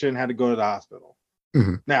reaction, had to go to the hospital.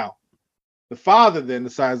 Mm-hmm. Now, the father then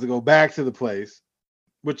decides to go back to the place,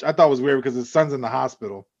 which I thought was weird because his son's in the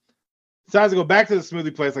hospital. Decides to go back to the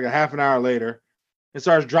smoothie place like a half an hour later and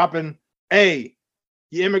starts dropping, "Hey,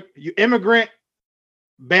 you immigrant,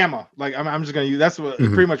 Bama." Like I'm just gonna use that's what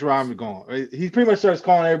pretty much where I'm going. He pretty much starts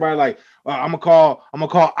calling everybody like, I'm gonna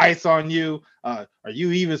call ICE on you. Are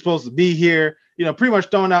you even supposed to be here? You know, pretty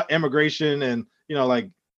much throwing out immigration and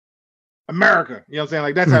like America. You know what I'm saying?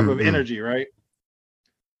 Like that type of energy, right?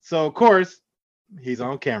 So of course he's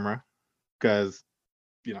on camera because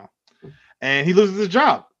and he loses his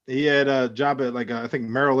job. He had a job at I think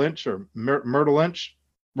Merrill Lynch or Myrtle Lynch,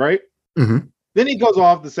 right? Mm-hmm. Then he goes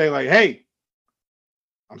off to say like, "Hey,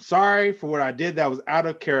 I'm sorry for what I did. That was out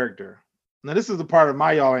of character." Now, this is the part of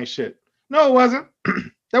my y'all ain't shit. No, it wasn't.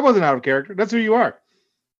 That wasn't out of character. That's who you are.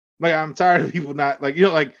 Like, I'm tired of people not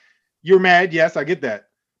you're mad. Yes, I get that.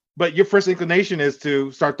 But your first inclination is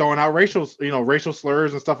to start throwing out racial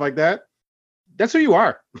slurs and stuff like that. That's who you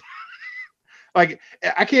are. Like,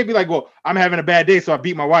 I can't be like, well, I'm having a bad day, so I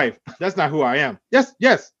beat my wife. That's not who I am. Yes,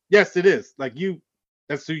 it is. Like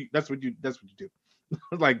that's what you do.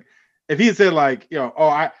 Like, if he had said like, I'm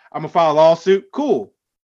gonna file a lawsuit, cool.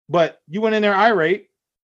 But you went in there irate,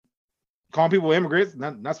 calling people immigrants,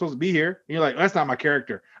 not supposed to be here. And you're like, that's not my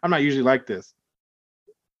character. I'm not usually like this.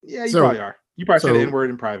 Yeah, you probably are. You probably say the N-word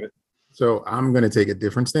in private. So I'm gonna take a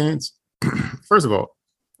different stance. First of all,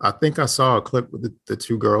 I think I saw a clip with the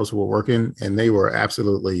two girls who were working, and they were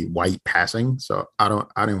absolutely white passing. So I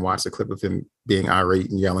didn't watch the clip of him being irate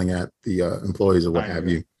and yelling at the employees or what have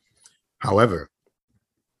you. However,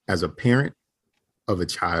 as a parent of a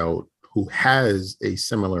child who has a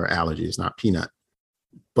similar allergy, it's not peanut,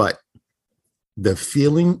 but the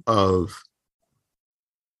feeling of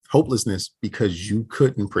hopelessness because you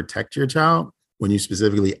couldn't protect your child when you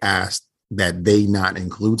specifically asked that they not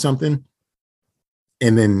include something.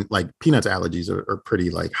 And then like peanuts allergies are pretty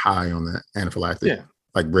like high on the anaphylactic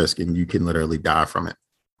like risk, and you can literally die from it.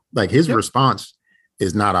 Like his response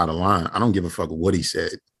is not out of line. I don't give a fuck what he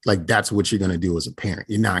said. Like that's what you're going to do as a parent.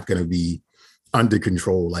 You're not going to be under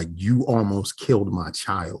control. Like you almost killed my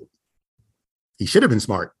child. He should have been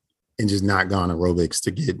smart and just not gone aerobics to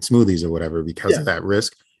get smoothies or whatever because of that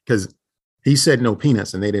risk. Because he said no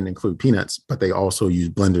peanuts and they didn't include peanuts, but they also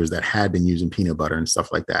used blenders that had been using peanut butter and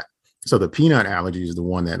stuff like that. So the peanut allergy is the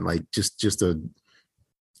one that like just a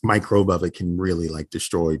microbe of it can really like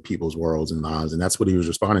destroy people's worlds and lives. And that's what he was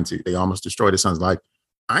responding to. They almost destroyed his son's life.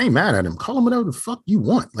 I ain't mad at him. Call him whatever the fuck you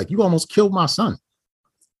want. Like you almost killed my son.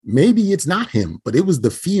 Maybe it's not him, but it was the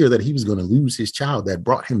fear that he was going to lose his child that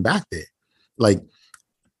brought him back there. Like,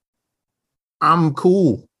 I'm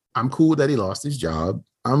cool. I'm cool that he lost his job.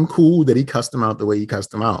 I'm cool that he cussed him out the way he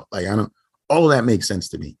cussed him out. Like, all of that makes sense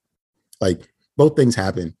to me. Like, both things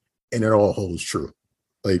happen and it all holds true.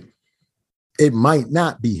 Like, it might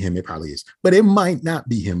not be him. It probably is, but it might not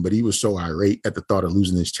be him. But he was so irate at the thought of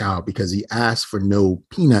losing his child because he asked for no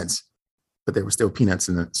peanuts, but there were still peanuts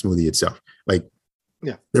in the smoothie itself. Like,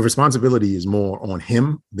 the responsibility is more on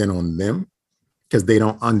him than on them because they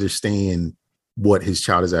don't understand what his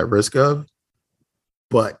child is at risk of.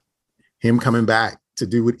 But him coming back to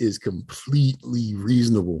do it is completely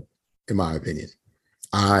reasonable, in my opinion.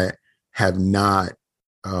 I have not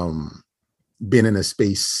been in a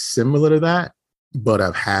space similar to that, but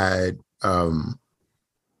I've had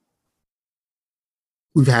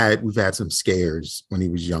we've had some scares when he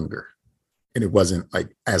was younger, and it wasn't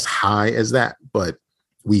like as high as that, but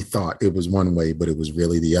we thought it was one way, but it was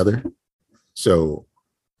really the other. So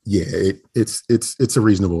yeah, it's a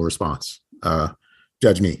reasonable response.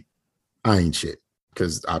 Judge me. I ain't shit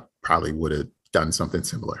because I probably would have done something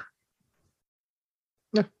similar.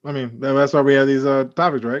 Yeah, I mean, that's why we have these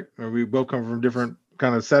topics, right? We both come from different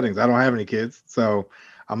kind of settings. I don't have any kids, so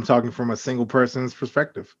I'm talking from a single person's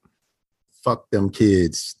perspective. Fuck them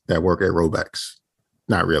kids that work at Robex.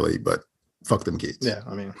 Not really, but fuck them kids. Yeah,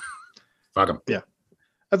 I mean, fuck them. Yeah.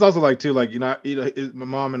 That's also like too, like, my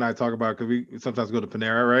mom and I talk about, because we sometimes go to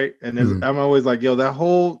Panera, right? And I'm always like, yo, that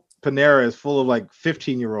whole Panera is full of like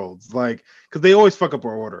 15-year-olds, like, because they always fuck up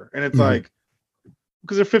our order, and it's like,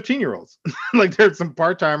 because they're 15-year-olds. Like, there's some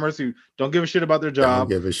part-timers who don't give a shit about their job.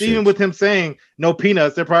 Even with him saying no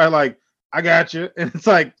peanuts, they're probably like, I got you, and it's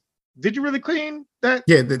like, did you really clean that?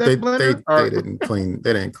 Yeah, that they blender? didn't clean.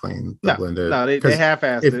 They didn't clean the blender. No, they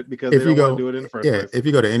half-assed it because they don't want to do it in the first place. If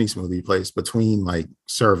you go to any smoothie place, between like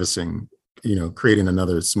servicing, creating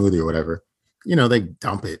another smoothie or whatever, they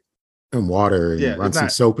dump it in water and run some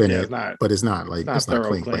soap in it. But it's not like it's not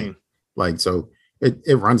clean. Like, so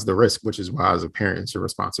it runs the risk, which is why as a parent, it's your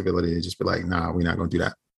responsibility to just be like, nah, we're not going to do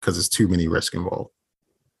that because there's too many risks involved.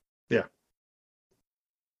 Yeah.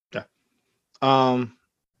 Yeah.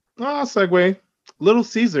 I'll segue. Little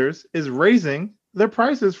Caesars is raising their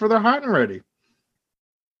prices for their hot and ready.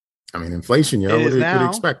 I mean, inflation, what do you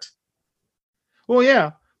expect? Well,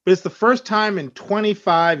 yeah, but it's the first time in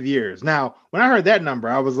 25 years. Now, when I heard that number,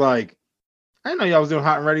 I was like, I didn't know y'all was doing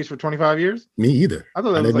hot and readies for 25 years. Me either. I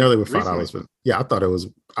didn't know they were $5. But yeah, I thought it was,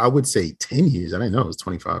 I would say 10 years. I didn't know it was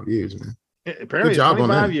 25 years, man. Apparently, it's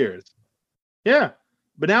 25 years. Yeah.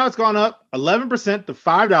 But now it's gone up 11% to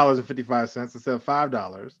 $5.55 instead of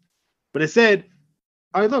 $5. But it said,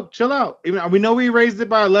 all right, look, chill out. Even we know we raised it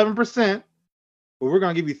by 11%, but we're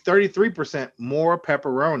going to give you 33% more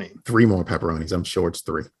pepperoni. 3 more pepperonis. I'm sure it's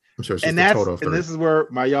 3. I'm sure it's just a total of 3. And this is where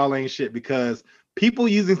my y'all ain't shit, because people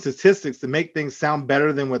using statistics to make things sound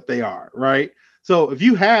better than what they are, right? So if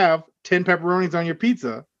you have 10 pepperonis on your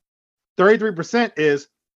pizza, 33% is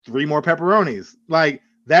 3 more pepperonis. Like,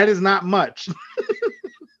 that is not much.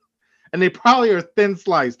 And they probably are thin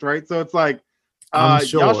sliced, right? So it's like, y'all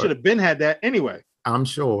should have been had that anyway. I'm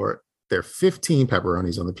sure there are 15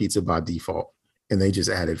 pepperonis on the pizza by default, and they just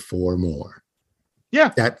added 4 more.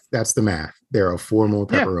 Yeah. That's the math. There are 4 more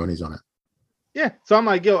pepperonis on it. Yeah. So I'm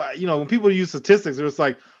like, when people use statistics, it's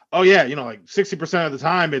like, oh yeah, like 60% of the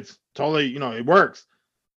time it's totally, it works.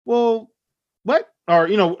 Well, what? Or,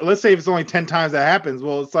 let's say if it's only 10 times that happens.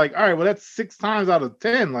 Well, it's like, all right, well, that's 6 times out of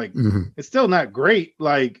 10. Like, It's still not great.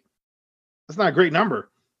 Like, that's not a great number.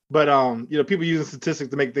 But, people using statistics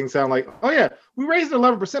to make things sound like, oh yeah, we raised it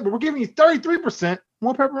 11%, but we're giving you 33%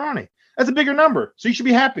 more pepperoni. That's a bigger number. So you should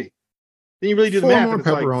be happy. Then you really do the math. 4 more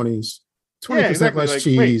pepperonis, 20% less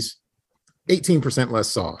cheese, 18% less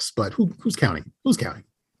sauce. But who's counting? Who's counting?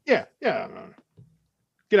 Yeah.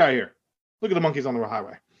 Get out of here. Look at the monkeys on the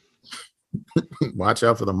highway. Watch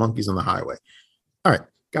out for the monkeys on the highway. All right,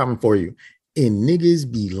 got one for you. In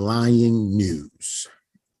niggas be lying news,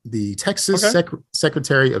 the Texas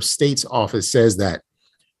Secretary of State's office says that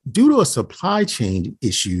due to a supply chain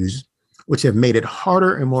issues, which have made it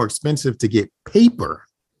harder and more expensive to get paper,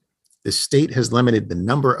 the state has limited the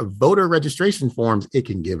number of voter registration forms it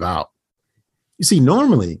can give out. You see,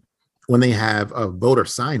 normally when they have a voter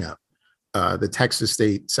sign up, the Texas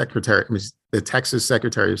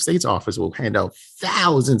Secretary of State's office will hand out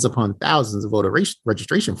thousands upon thousands of voter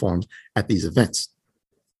registration forms at these events.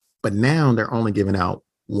 But now they're only giving out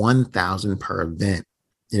 1,000 per event.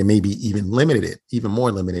 And it may be even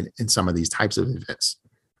more limited in some of these types of events.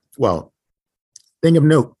 Well, thing of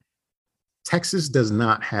note, Texas does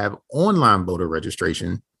not have online voter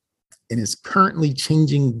registration and is currently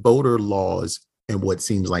changing voter laws in what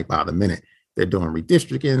seems like by the minute. They're doing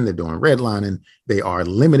redistricting, they're doing redlining, they are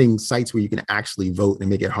limiting sites where you can actually vote and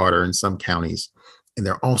make it harder in some counties. And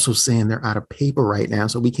they're also saying they're out of paper right now,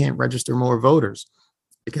 so we can't register more voters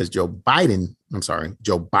because Joe Biden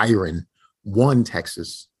won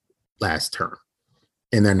Texas last term,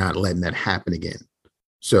 and they're not letting that happen again.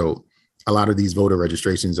 So a lot of these voter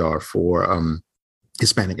registrations are for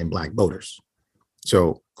Hispanic and Black voters.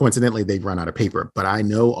 So coincidentally, they've run out of paper, but I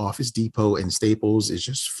know Office Depot and Staples is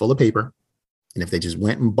just full of paper. And if they just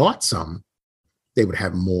went and bought some, they would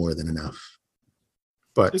have more than enough.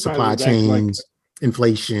 But supply chains,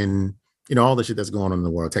 inflation, all the shit that's going on in the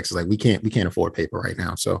world, Texas, like we can't afford paper right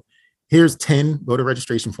now. So here's 10 voter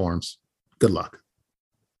registration forms. Good luck.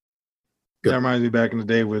 That reminds me back in the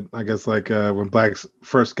day with, I guess, like when blacks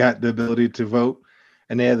first got the ability to vote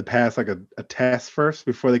and they had to pass like a test first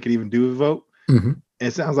before they could even do a vote. Mm-hmm. And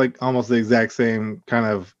it sounds like almost the exact same kind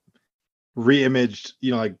of re-imaged,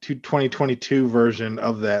 like 2022 version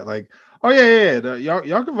of that. Like, oh yeah,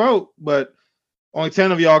 y'all can vote, but only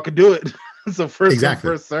 10 of y'all could do it. So first come,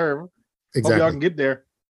 first serve. Exactly. Hope y'all can get there.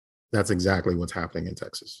 That's exactly what's happening in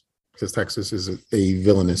Texas, because Texas is a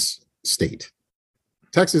villainous state.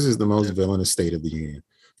 Texas is the most villainous state of the union.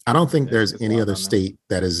 I don't think there's any other state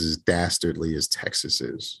that is as dastardly as Texas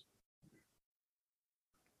is.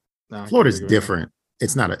 No, Florida's different.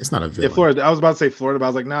 It's not a villain. Yeah, Florida. I was about to say Florida, but I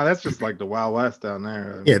was like, no, that's just like the Wild West down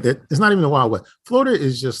there. Yeah, it's not even the Wild West. Florida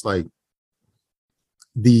is just like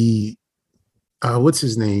the what's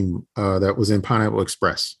his name that was in Pineapple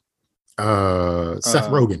Express? Seth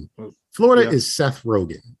Rogen. Florida is Seth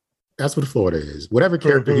Rogen. That's what Florida is. Whatever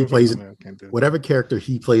character he plays in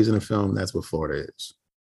a film, that's what Florida is.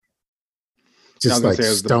 Just like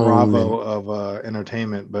the Bravo of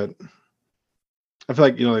entertainment, but I feel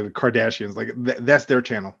like like the Kardashians, like that's their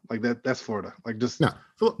channel, like that's Florida. Like just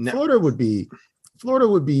Florida would be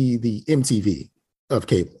the MTV of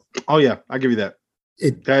cable. Oh yeah, I'll give you that.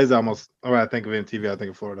 That is almost when I think of MTV, I think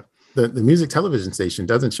of Florida. The music television station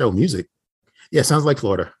doesn't show music. Yeah, sounds like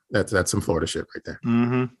Florida. That's some Florida shit right there.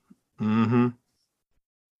 Mm-hmm. Mm-hmm.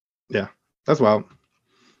 Yeah, that's wild.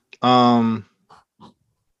 I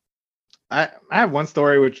have one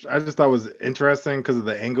story which I just thought was interesting because of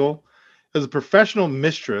the angle. There's a professional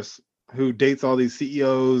mistress who dates all these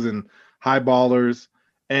CEOs and high ballers,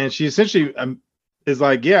 and she essentially is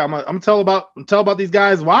like, "Yeah, I'm gonna tell about these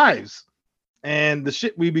guys' wives and the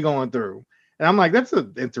shit we be going through." And I'm like, that's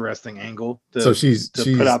an interesting angle to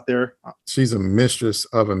put out there. She's a mistress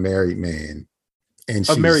of a married man. And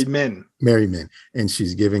of married men, and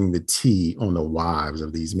she's giving the tea on the wives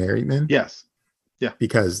of these married men. Yes, yeah,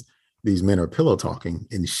 because these men are pillow talking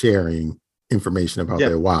and sharing information about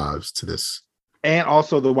their wives to this, and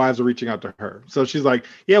also the wives are reaching out to her. So she's like,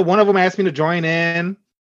 "Yeah, one of them asked me to join in.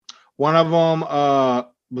 One of them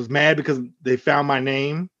was mad because they found my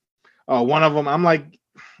name. One of them, I'm like,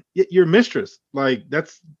 you're mistress. Like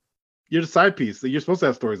you're the side piece. You're supposed to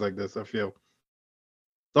have stories like this. I feel."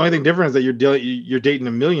 The only thing different is that you're dating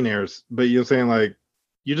the millionaires, but you're saying like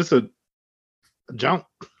you're just a junk.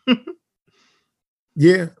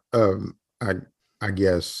 Yeah, I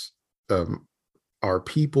guess are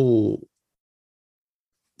people.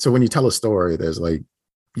 So when you tell a story, there's like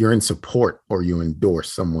you're in support or you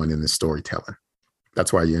endorse someone in the storytelling.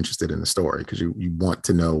 That's why you're interested in the story, because you want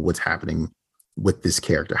to know what's happening with this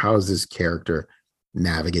character. How is this character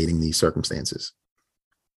navigating these circumstances?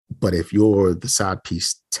 But if you're the side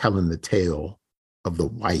piece telling the tale of the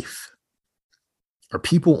wife, are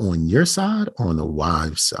people on your side or on the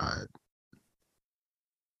wife's side?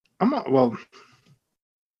 I'm not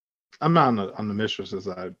on the mistress's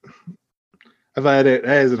side. I thought that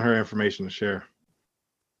isn't her information to share.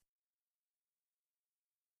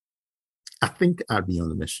 I think I'd be on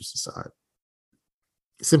the mistress's side,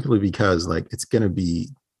 simply because like it's gonna be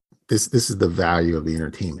this is the value of the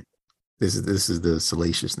entertainment. This is the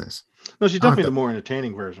salaciousness. No, she's I don't have definitely to- the more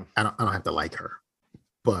entertaining version. I don't have to like her,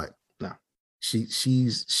 but No.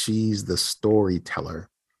 she's the storyteller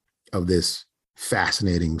of this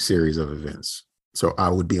fascinating series of events. So I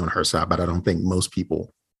would be on her side, but I don't think most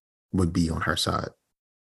people would be on her side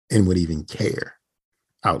and would even care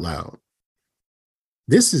out loud.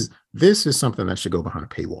 This is something that should go behind a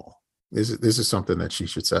paywall. This is something that she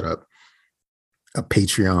should set up a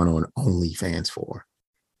Patreon on OnlyFans for,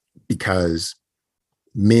 because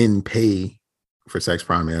men pay for sex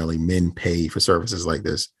primarily. Men pay for services like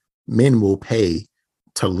this. Men will pay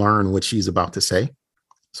to learn what she's about to say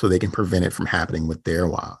so they can prevent it from happening with their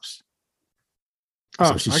wives.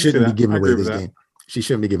 So she shouldn't be giving away this game. She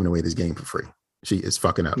shouldn't be giving away this game for free. She is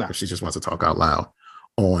fucking up. If she just wants to talk out loud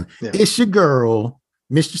on It's Your Girl,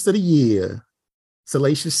 Mistress of the Year,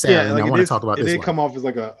 Salacious Sarah. Yeah, like I want to talk about this. It did come off as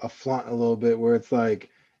like a flaunt a little bit, where it's like,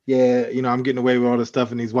 yeah, you know, I'm getting away with all this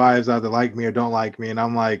stuff, and these wives either like me or don't like me, and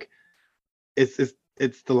I'm like, it's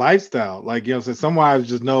the lifestyle. Like, you know, so some wives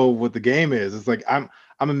just know what the game is. It's like I'm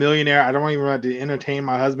a millionaire. I don't even have to entertain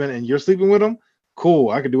my husband, and you're sleeping with him. Cool,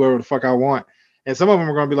 I can do whatever the fuck I want. And some of them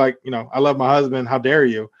are going to be like, you know, I love my husband. How dare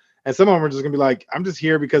you? And some of them are just going to be like, I'm just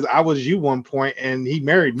here because I was you one point, and he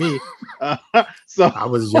married me. So I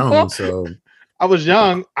was young, so I was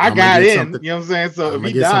young. I got in. You know what I'm saying? So if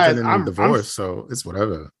he dies, I'm divorced. So it's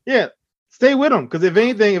whatever. Yeah, stay with him, because if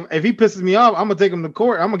anything, if he pisses me off, I'm gonna take him to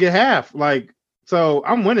court. I'm gonna get half. Like, so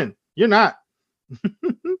I'm winning. You're not.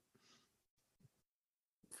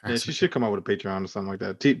 Yeah, she should come out with a Patreon or something like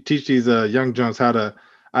that. Teach these young junks how to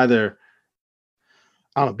either,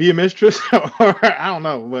 I don't know, be a mistress or I don't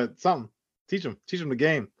know, but something. Teach them the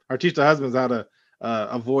game, or teach the husbands how to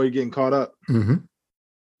avoid getting caught up. Mm-hmm.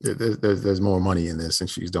 There's more money in this, and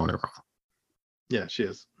she's doing it wrong. Yeah, she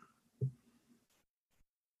is.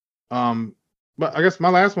 But I guess my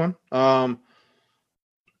last one.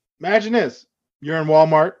 Imagine this: you're in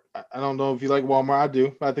Walmart. I don't know if you like Walmart. I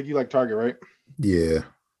do, but I think you like Target, right? Yeah.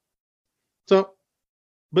 So,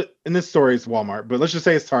 but in this story, it's Walmart. But let's just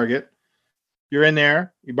say it's Target. You're in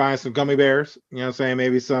there. You're buying some gummy bears. You know what I'm saying?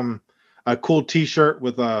 Maybe a cool T-shirt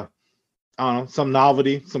with I don't know, some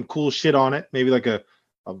novelty, some cool shit on it. Maybe like a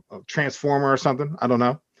transformer or something. I don't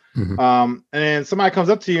know. Mm-hmm. And then somebody comes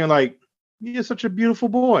up to you and like, you're such a beautiful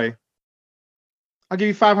boy. I'll give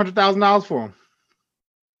you $500,000 for him.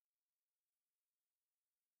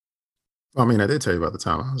 I mean, I did tell you about the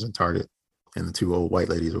time I was in Target and the two old white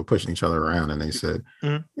ladies were pushing each other around, and they said,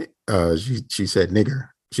 she said nigger.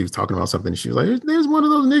 She was talking about something. She was like, there's one of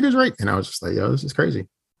those niggers, right? And I was just like, yo, this is crazy.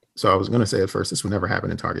 So I was going to say at first, this would never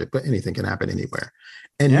happen in Target, but anything can happen anywhere.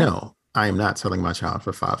 And no, I am not selling my child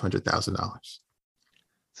for $500,000.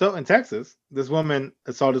 So in Texas, this woman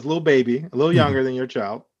saw this little baby, a little younger than your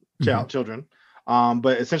children.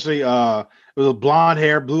 But essentially, it was a blonde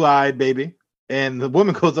hair, blue-eyed baby. And the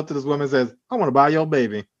woman goes up to this woman and says, I want to buy your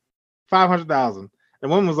baby. $500,000. And the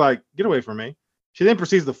woman was like, get away from me. She then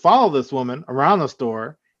proceeds to follow this woman around the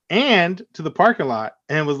store and to the parking lot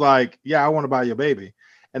and was like, yeah, I want to buy your baby.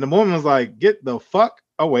 And the woman was like, get the fuck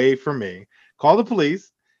away from me. Call the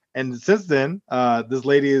police. And since then, this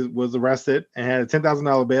lady was arrested and had a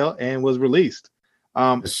 $10,000 bail and was released.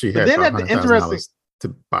 She had $500,000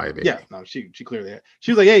 to buy a baby. Yeah, no, she clearly had.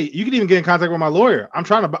 She was like, hey, you can even get in contact with my lawyer. I'm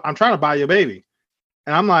trying to buy your baby.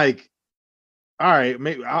 And I'm like, all right,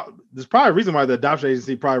 maybe there's probably a reason why the adoption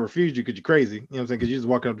agency probably refused you because you're crazy. You know what I'm saying? Because you're just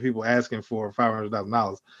walking up to people asking for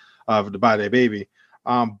 $500,000 to buy their baby.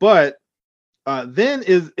 But then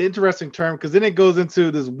is interesting term, because then it goes into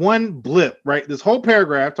this one blip, right? This whole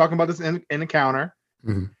paragraph talking about this in encounter.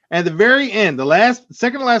 Mm-hmm. And at the very end, the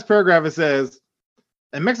second to last paragraph, it says,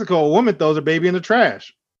 in Mexico, a woman throws her baby in the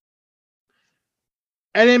trash.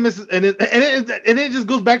 And then it just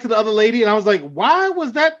goes back to the other lady. And I was like, why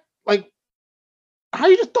was that? Like, how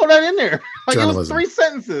you just throw that in there? Like, journalism. It was 3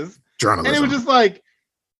 sentences. Journalism. And it was just like,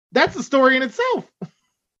 that's the story in itself.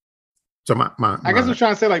 So I guess I was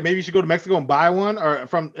trying to say, like, maybe you should go to Mexico and buy one, or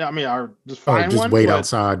just find one. Just wait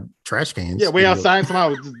outside trash cans. Yeah, wait outside and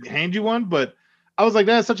somehow just hand you one. But I was like,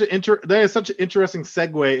 that is such an interesting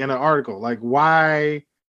segue in an article. Like, why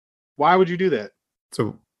would you do that?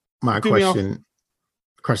 So my question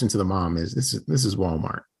to the mom is, this is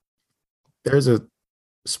Walmart. There's a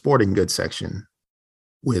sporting goods section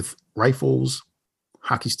with rifles,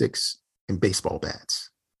 hockey sticks, and baseball bats.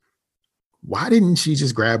 Why didn't she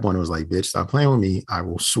just grab one and was like, bitch, stop playing with me. I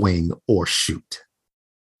will swing or shoot.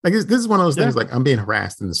 Like, this is one of those things, like, I'm being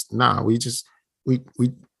harassed in this. Nah,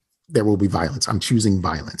 there will be violence. I'm choosing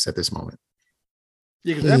violence at this moment.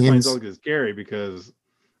 Yeah, because that point is always scary because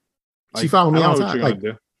she followed me outside. Like,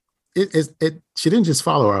 she didn't just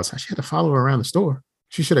follow her outside. She had to follow her around the store.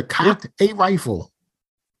 She should have cocked a rifle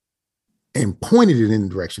and pointed it in the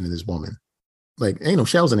direction of this woman. Like, ain't no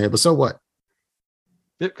shells in there, but so what?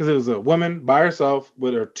 Because it was a woman by herself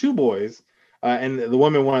with her 2 boys, and the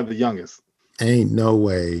woman one of the youngest. Ain't no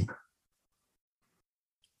way.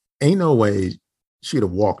 Ain't no way she'd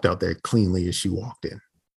have walked out there cleanly as she walked in.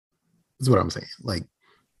 That's what I'm saying. Like,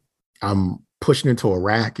 I'm pushing into a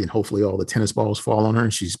rack and hopefully all the tennis balls fall on her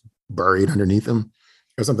and she's buried underneath them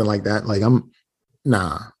or something like that. Like,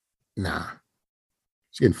 nah.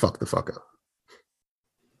 She's getting fucked the fuck up.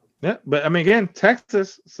 Yeah, but I mean, again,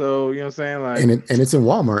 Texas. So you know what I'm saying, like, and it's in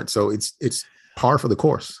Walmart, so it's par for the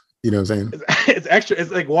course. You know what I'm saying? It's extra.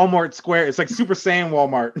 It's like Walmart Square. It's like Super Saiyan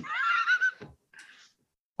Walmart.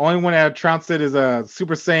 Only one that trounced it is a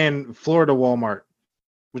Super Saiyan Florida Walmart,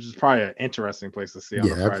 which is probably an interesting place to see.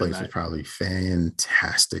 Yeah, that place is probably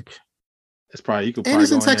fantastic. It's probably you could. And probably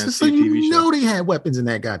it's in go in Texas, so you know they had weapons in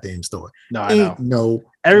that goddamn store. No, I know. No,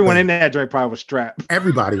 everyone in that joint probably was strapped.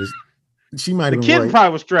 Everybody was. She might have the been kid worried.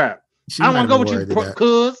 probably was strapped. I don't want to go with you,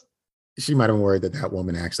 cuz. She might have been worried that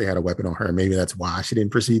woman actually had a weapon on her. Maybe that's why she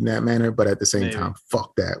didn't proceed in that manner. But at the same time,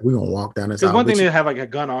 fuck that. We're gonna walk down this. Because one thing to have like a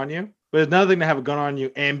gun on you, but it's another thing to have a gun on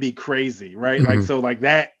you and be crazy, right? Mm-hmm. Like so, like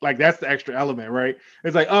that, like that's the extra element, right?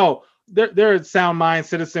 It's like, oh, they're a sound mind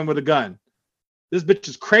citizen with a gun. This bitch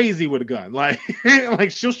is crazy with a gun. Like,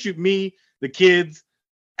 like she'll shoot me, the kids,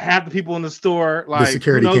 half the people in the store. Like the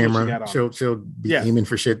security camera, she'll be aiming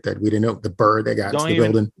for shit that we didn't know. The bird that got into the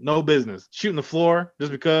building, no business shooting the floor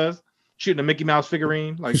just because. Shooting a Mickey Mouse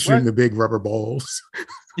figurine, like shooting the big rubber balls.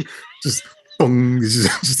 just boom,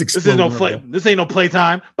 just this is no play. This ain't no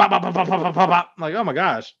playtime. Bop, bop, bop, bop, bop, bop, bop. Like, oh my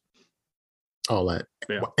gosh, all that,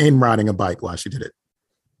 and riding a bike while she did it.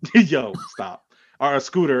 Yo, stop. Or a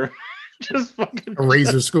scooter, just fucking a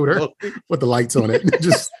razor scooter with the lights on it.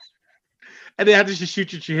 Just and then after she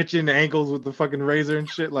shoots you, she hits you in the ankles with the fucking razor and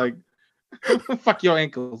shit. Like, fuck your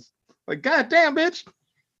ankles. Like, goddamn, bitch.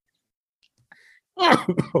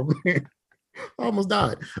 Oh man, I almost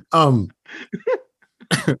died. I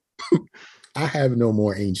have no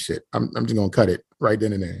more ain't shit. I'm just gonna cut it right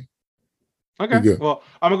then and there. Okay. Well,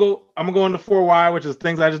 I'm gonna go into 4Y, which is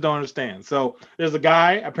things I just don't understand. So there's a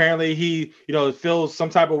guy, apparently he, feels some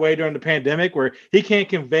type of way during the pandemic where he can't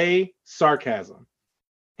convey sarcasm.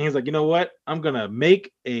 And he's like, you know what? I'm gonna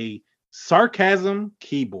make a sarcasm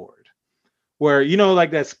keyboard. Where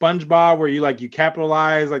like that SpongeBob where you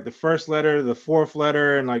capitalize like the first letter, the fourth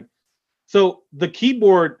letter, and like so the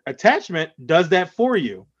keyboard attachment does that for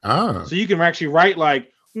you. So you can actually write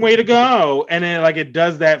like way to go, and then like it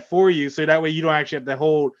does that for you, so that way you don't actually have to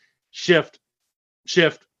hold shift.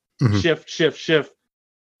 It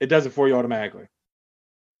does it for you automatically.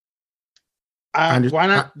 Why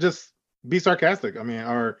not just be sarcastic? I mean,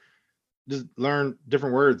 or just learn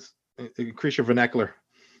different words, increase your vernacular.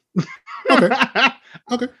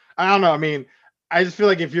 Okay. I don't know. I mean, I just feel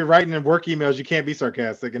like if you're writing in work emails, you can't be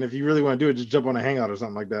sarcastic, and if you really want to do it, just jump on a Hangout or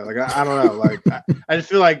something like that. Like I don't know. Like I just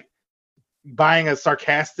feel like buying a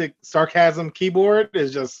sarcasm keyboard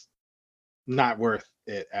is just not worth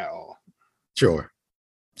it at all. Sure,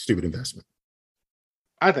 stupid investment.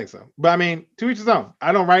 I think so, but I mean, to each his own.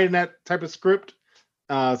 I don't write in that type of script,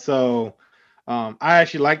 so I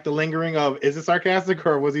actually like the lingering of is it sarcastic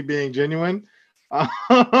or was he being genuine?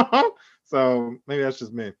 So maybe that's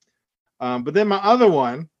just me. But then my other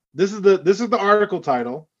one, this is the article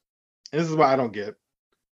title. And this is what I don't get.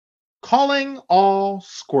 Calling all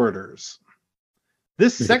squirters.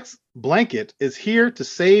 This sex blanket is here to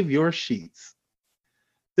save your sheets.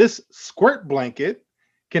 This squirt blanket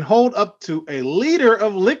can hold up to a liter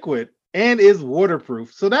of liquid and is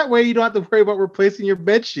waterproof. So that way you don't have to worry about replacing your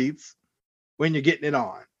bed sheets when you're getting it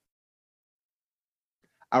on.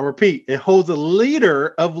 I repeat, it holds a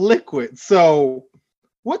liter of liquid. So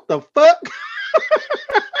what the fuck?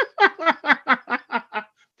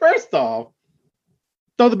 First off,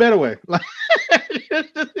 throw the bed away. Like,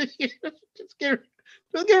 just get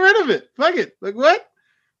rid of it. Fuck it. Like what?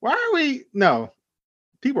 Why are we? No,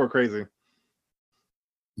 people are crazy.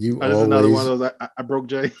 This is another one of those. I broke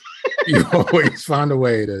Jay. You always find a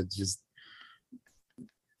way to just.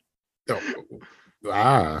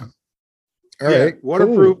 All right,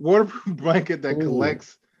 waterproof blanket that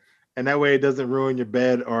collects, and that way it doesn't ruin your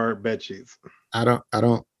bed or bed sheets. I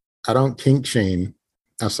don't kink shame.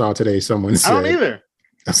 I saw today someone said. I don't either.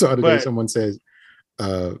 I saw today someone says,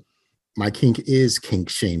 "My kink is kink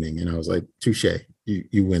shaming," and I was like, "Touche,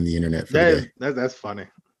 you win the internet for the day." That's funny.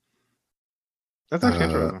 That's actually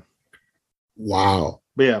interesting. Wow.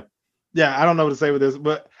 But yeah, I don't know what to say with this,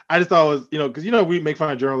 but I just thought it was, because we make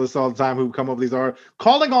fun of journalists all the time who come up with these are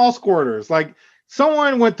calling all squirters. Like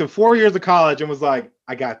someone went to 4 years of college and was like,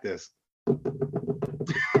 I got this.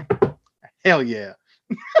 Hell yeah.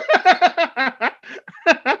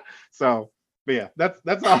 So, but yeah,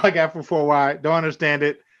 that's all I got for 4Y. Don't understand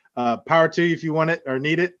it. Power to you if you want it or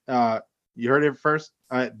need it. You heard it first.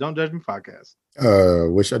 Don't Judge Me podcast.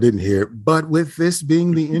 Wish I didn't hear it. But with this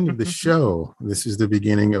being the end of the show, this is the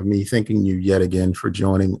beginning of me thanking you yet again for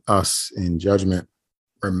joining us in judgment.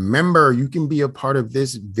 Remember, you can be a part of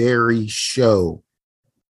this very show.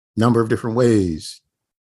 Number of different ways.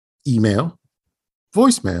 Email,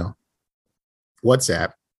 voicemail,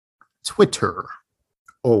 WhatsApp, Twitter,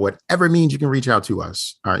 or whatever means you can reach out to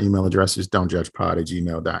us. Our email address is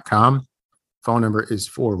don'tjudgepod@gmail.com. Phone number is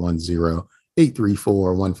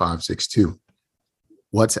 410-834-1562.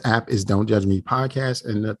 WhatsApp is Don't Judge Me Podcast,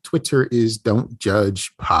 and the Twitter is Don't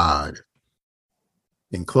Judge Pod.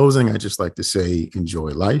 In closing, I'd just like to say,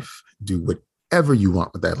 enjoy life. Do whatever you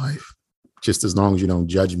want with that life, just as long as you don't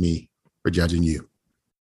judge me for judging you.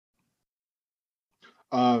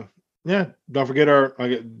 Yeah, don't forget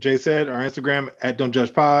like Jay said, our Instagram at Don't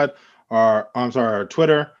Judge Pod. Our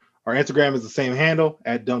Twitter. Our Instagram is the same handle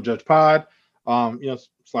at Don't Judge Pod.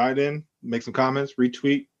 Slide in, make some comments,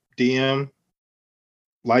 retweet, DM,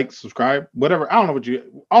 like, subscribe, whatever. I don't know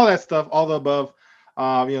all that stuff, all the above.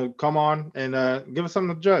 Come on and give us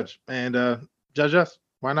something to judge and judge us.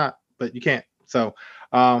 Why not? But you can't. So,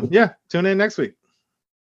 tune in next week.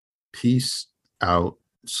 Peace out,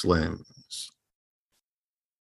 Slim.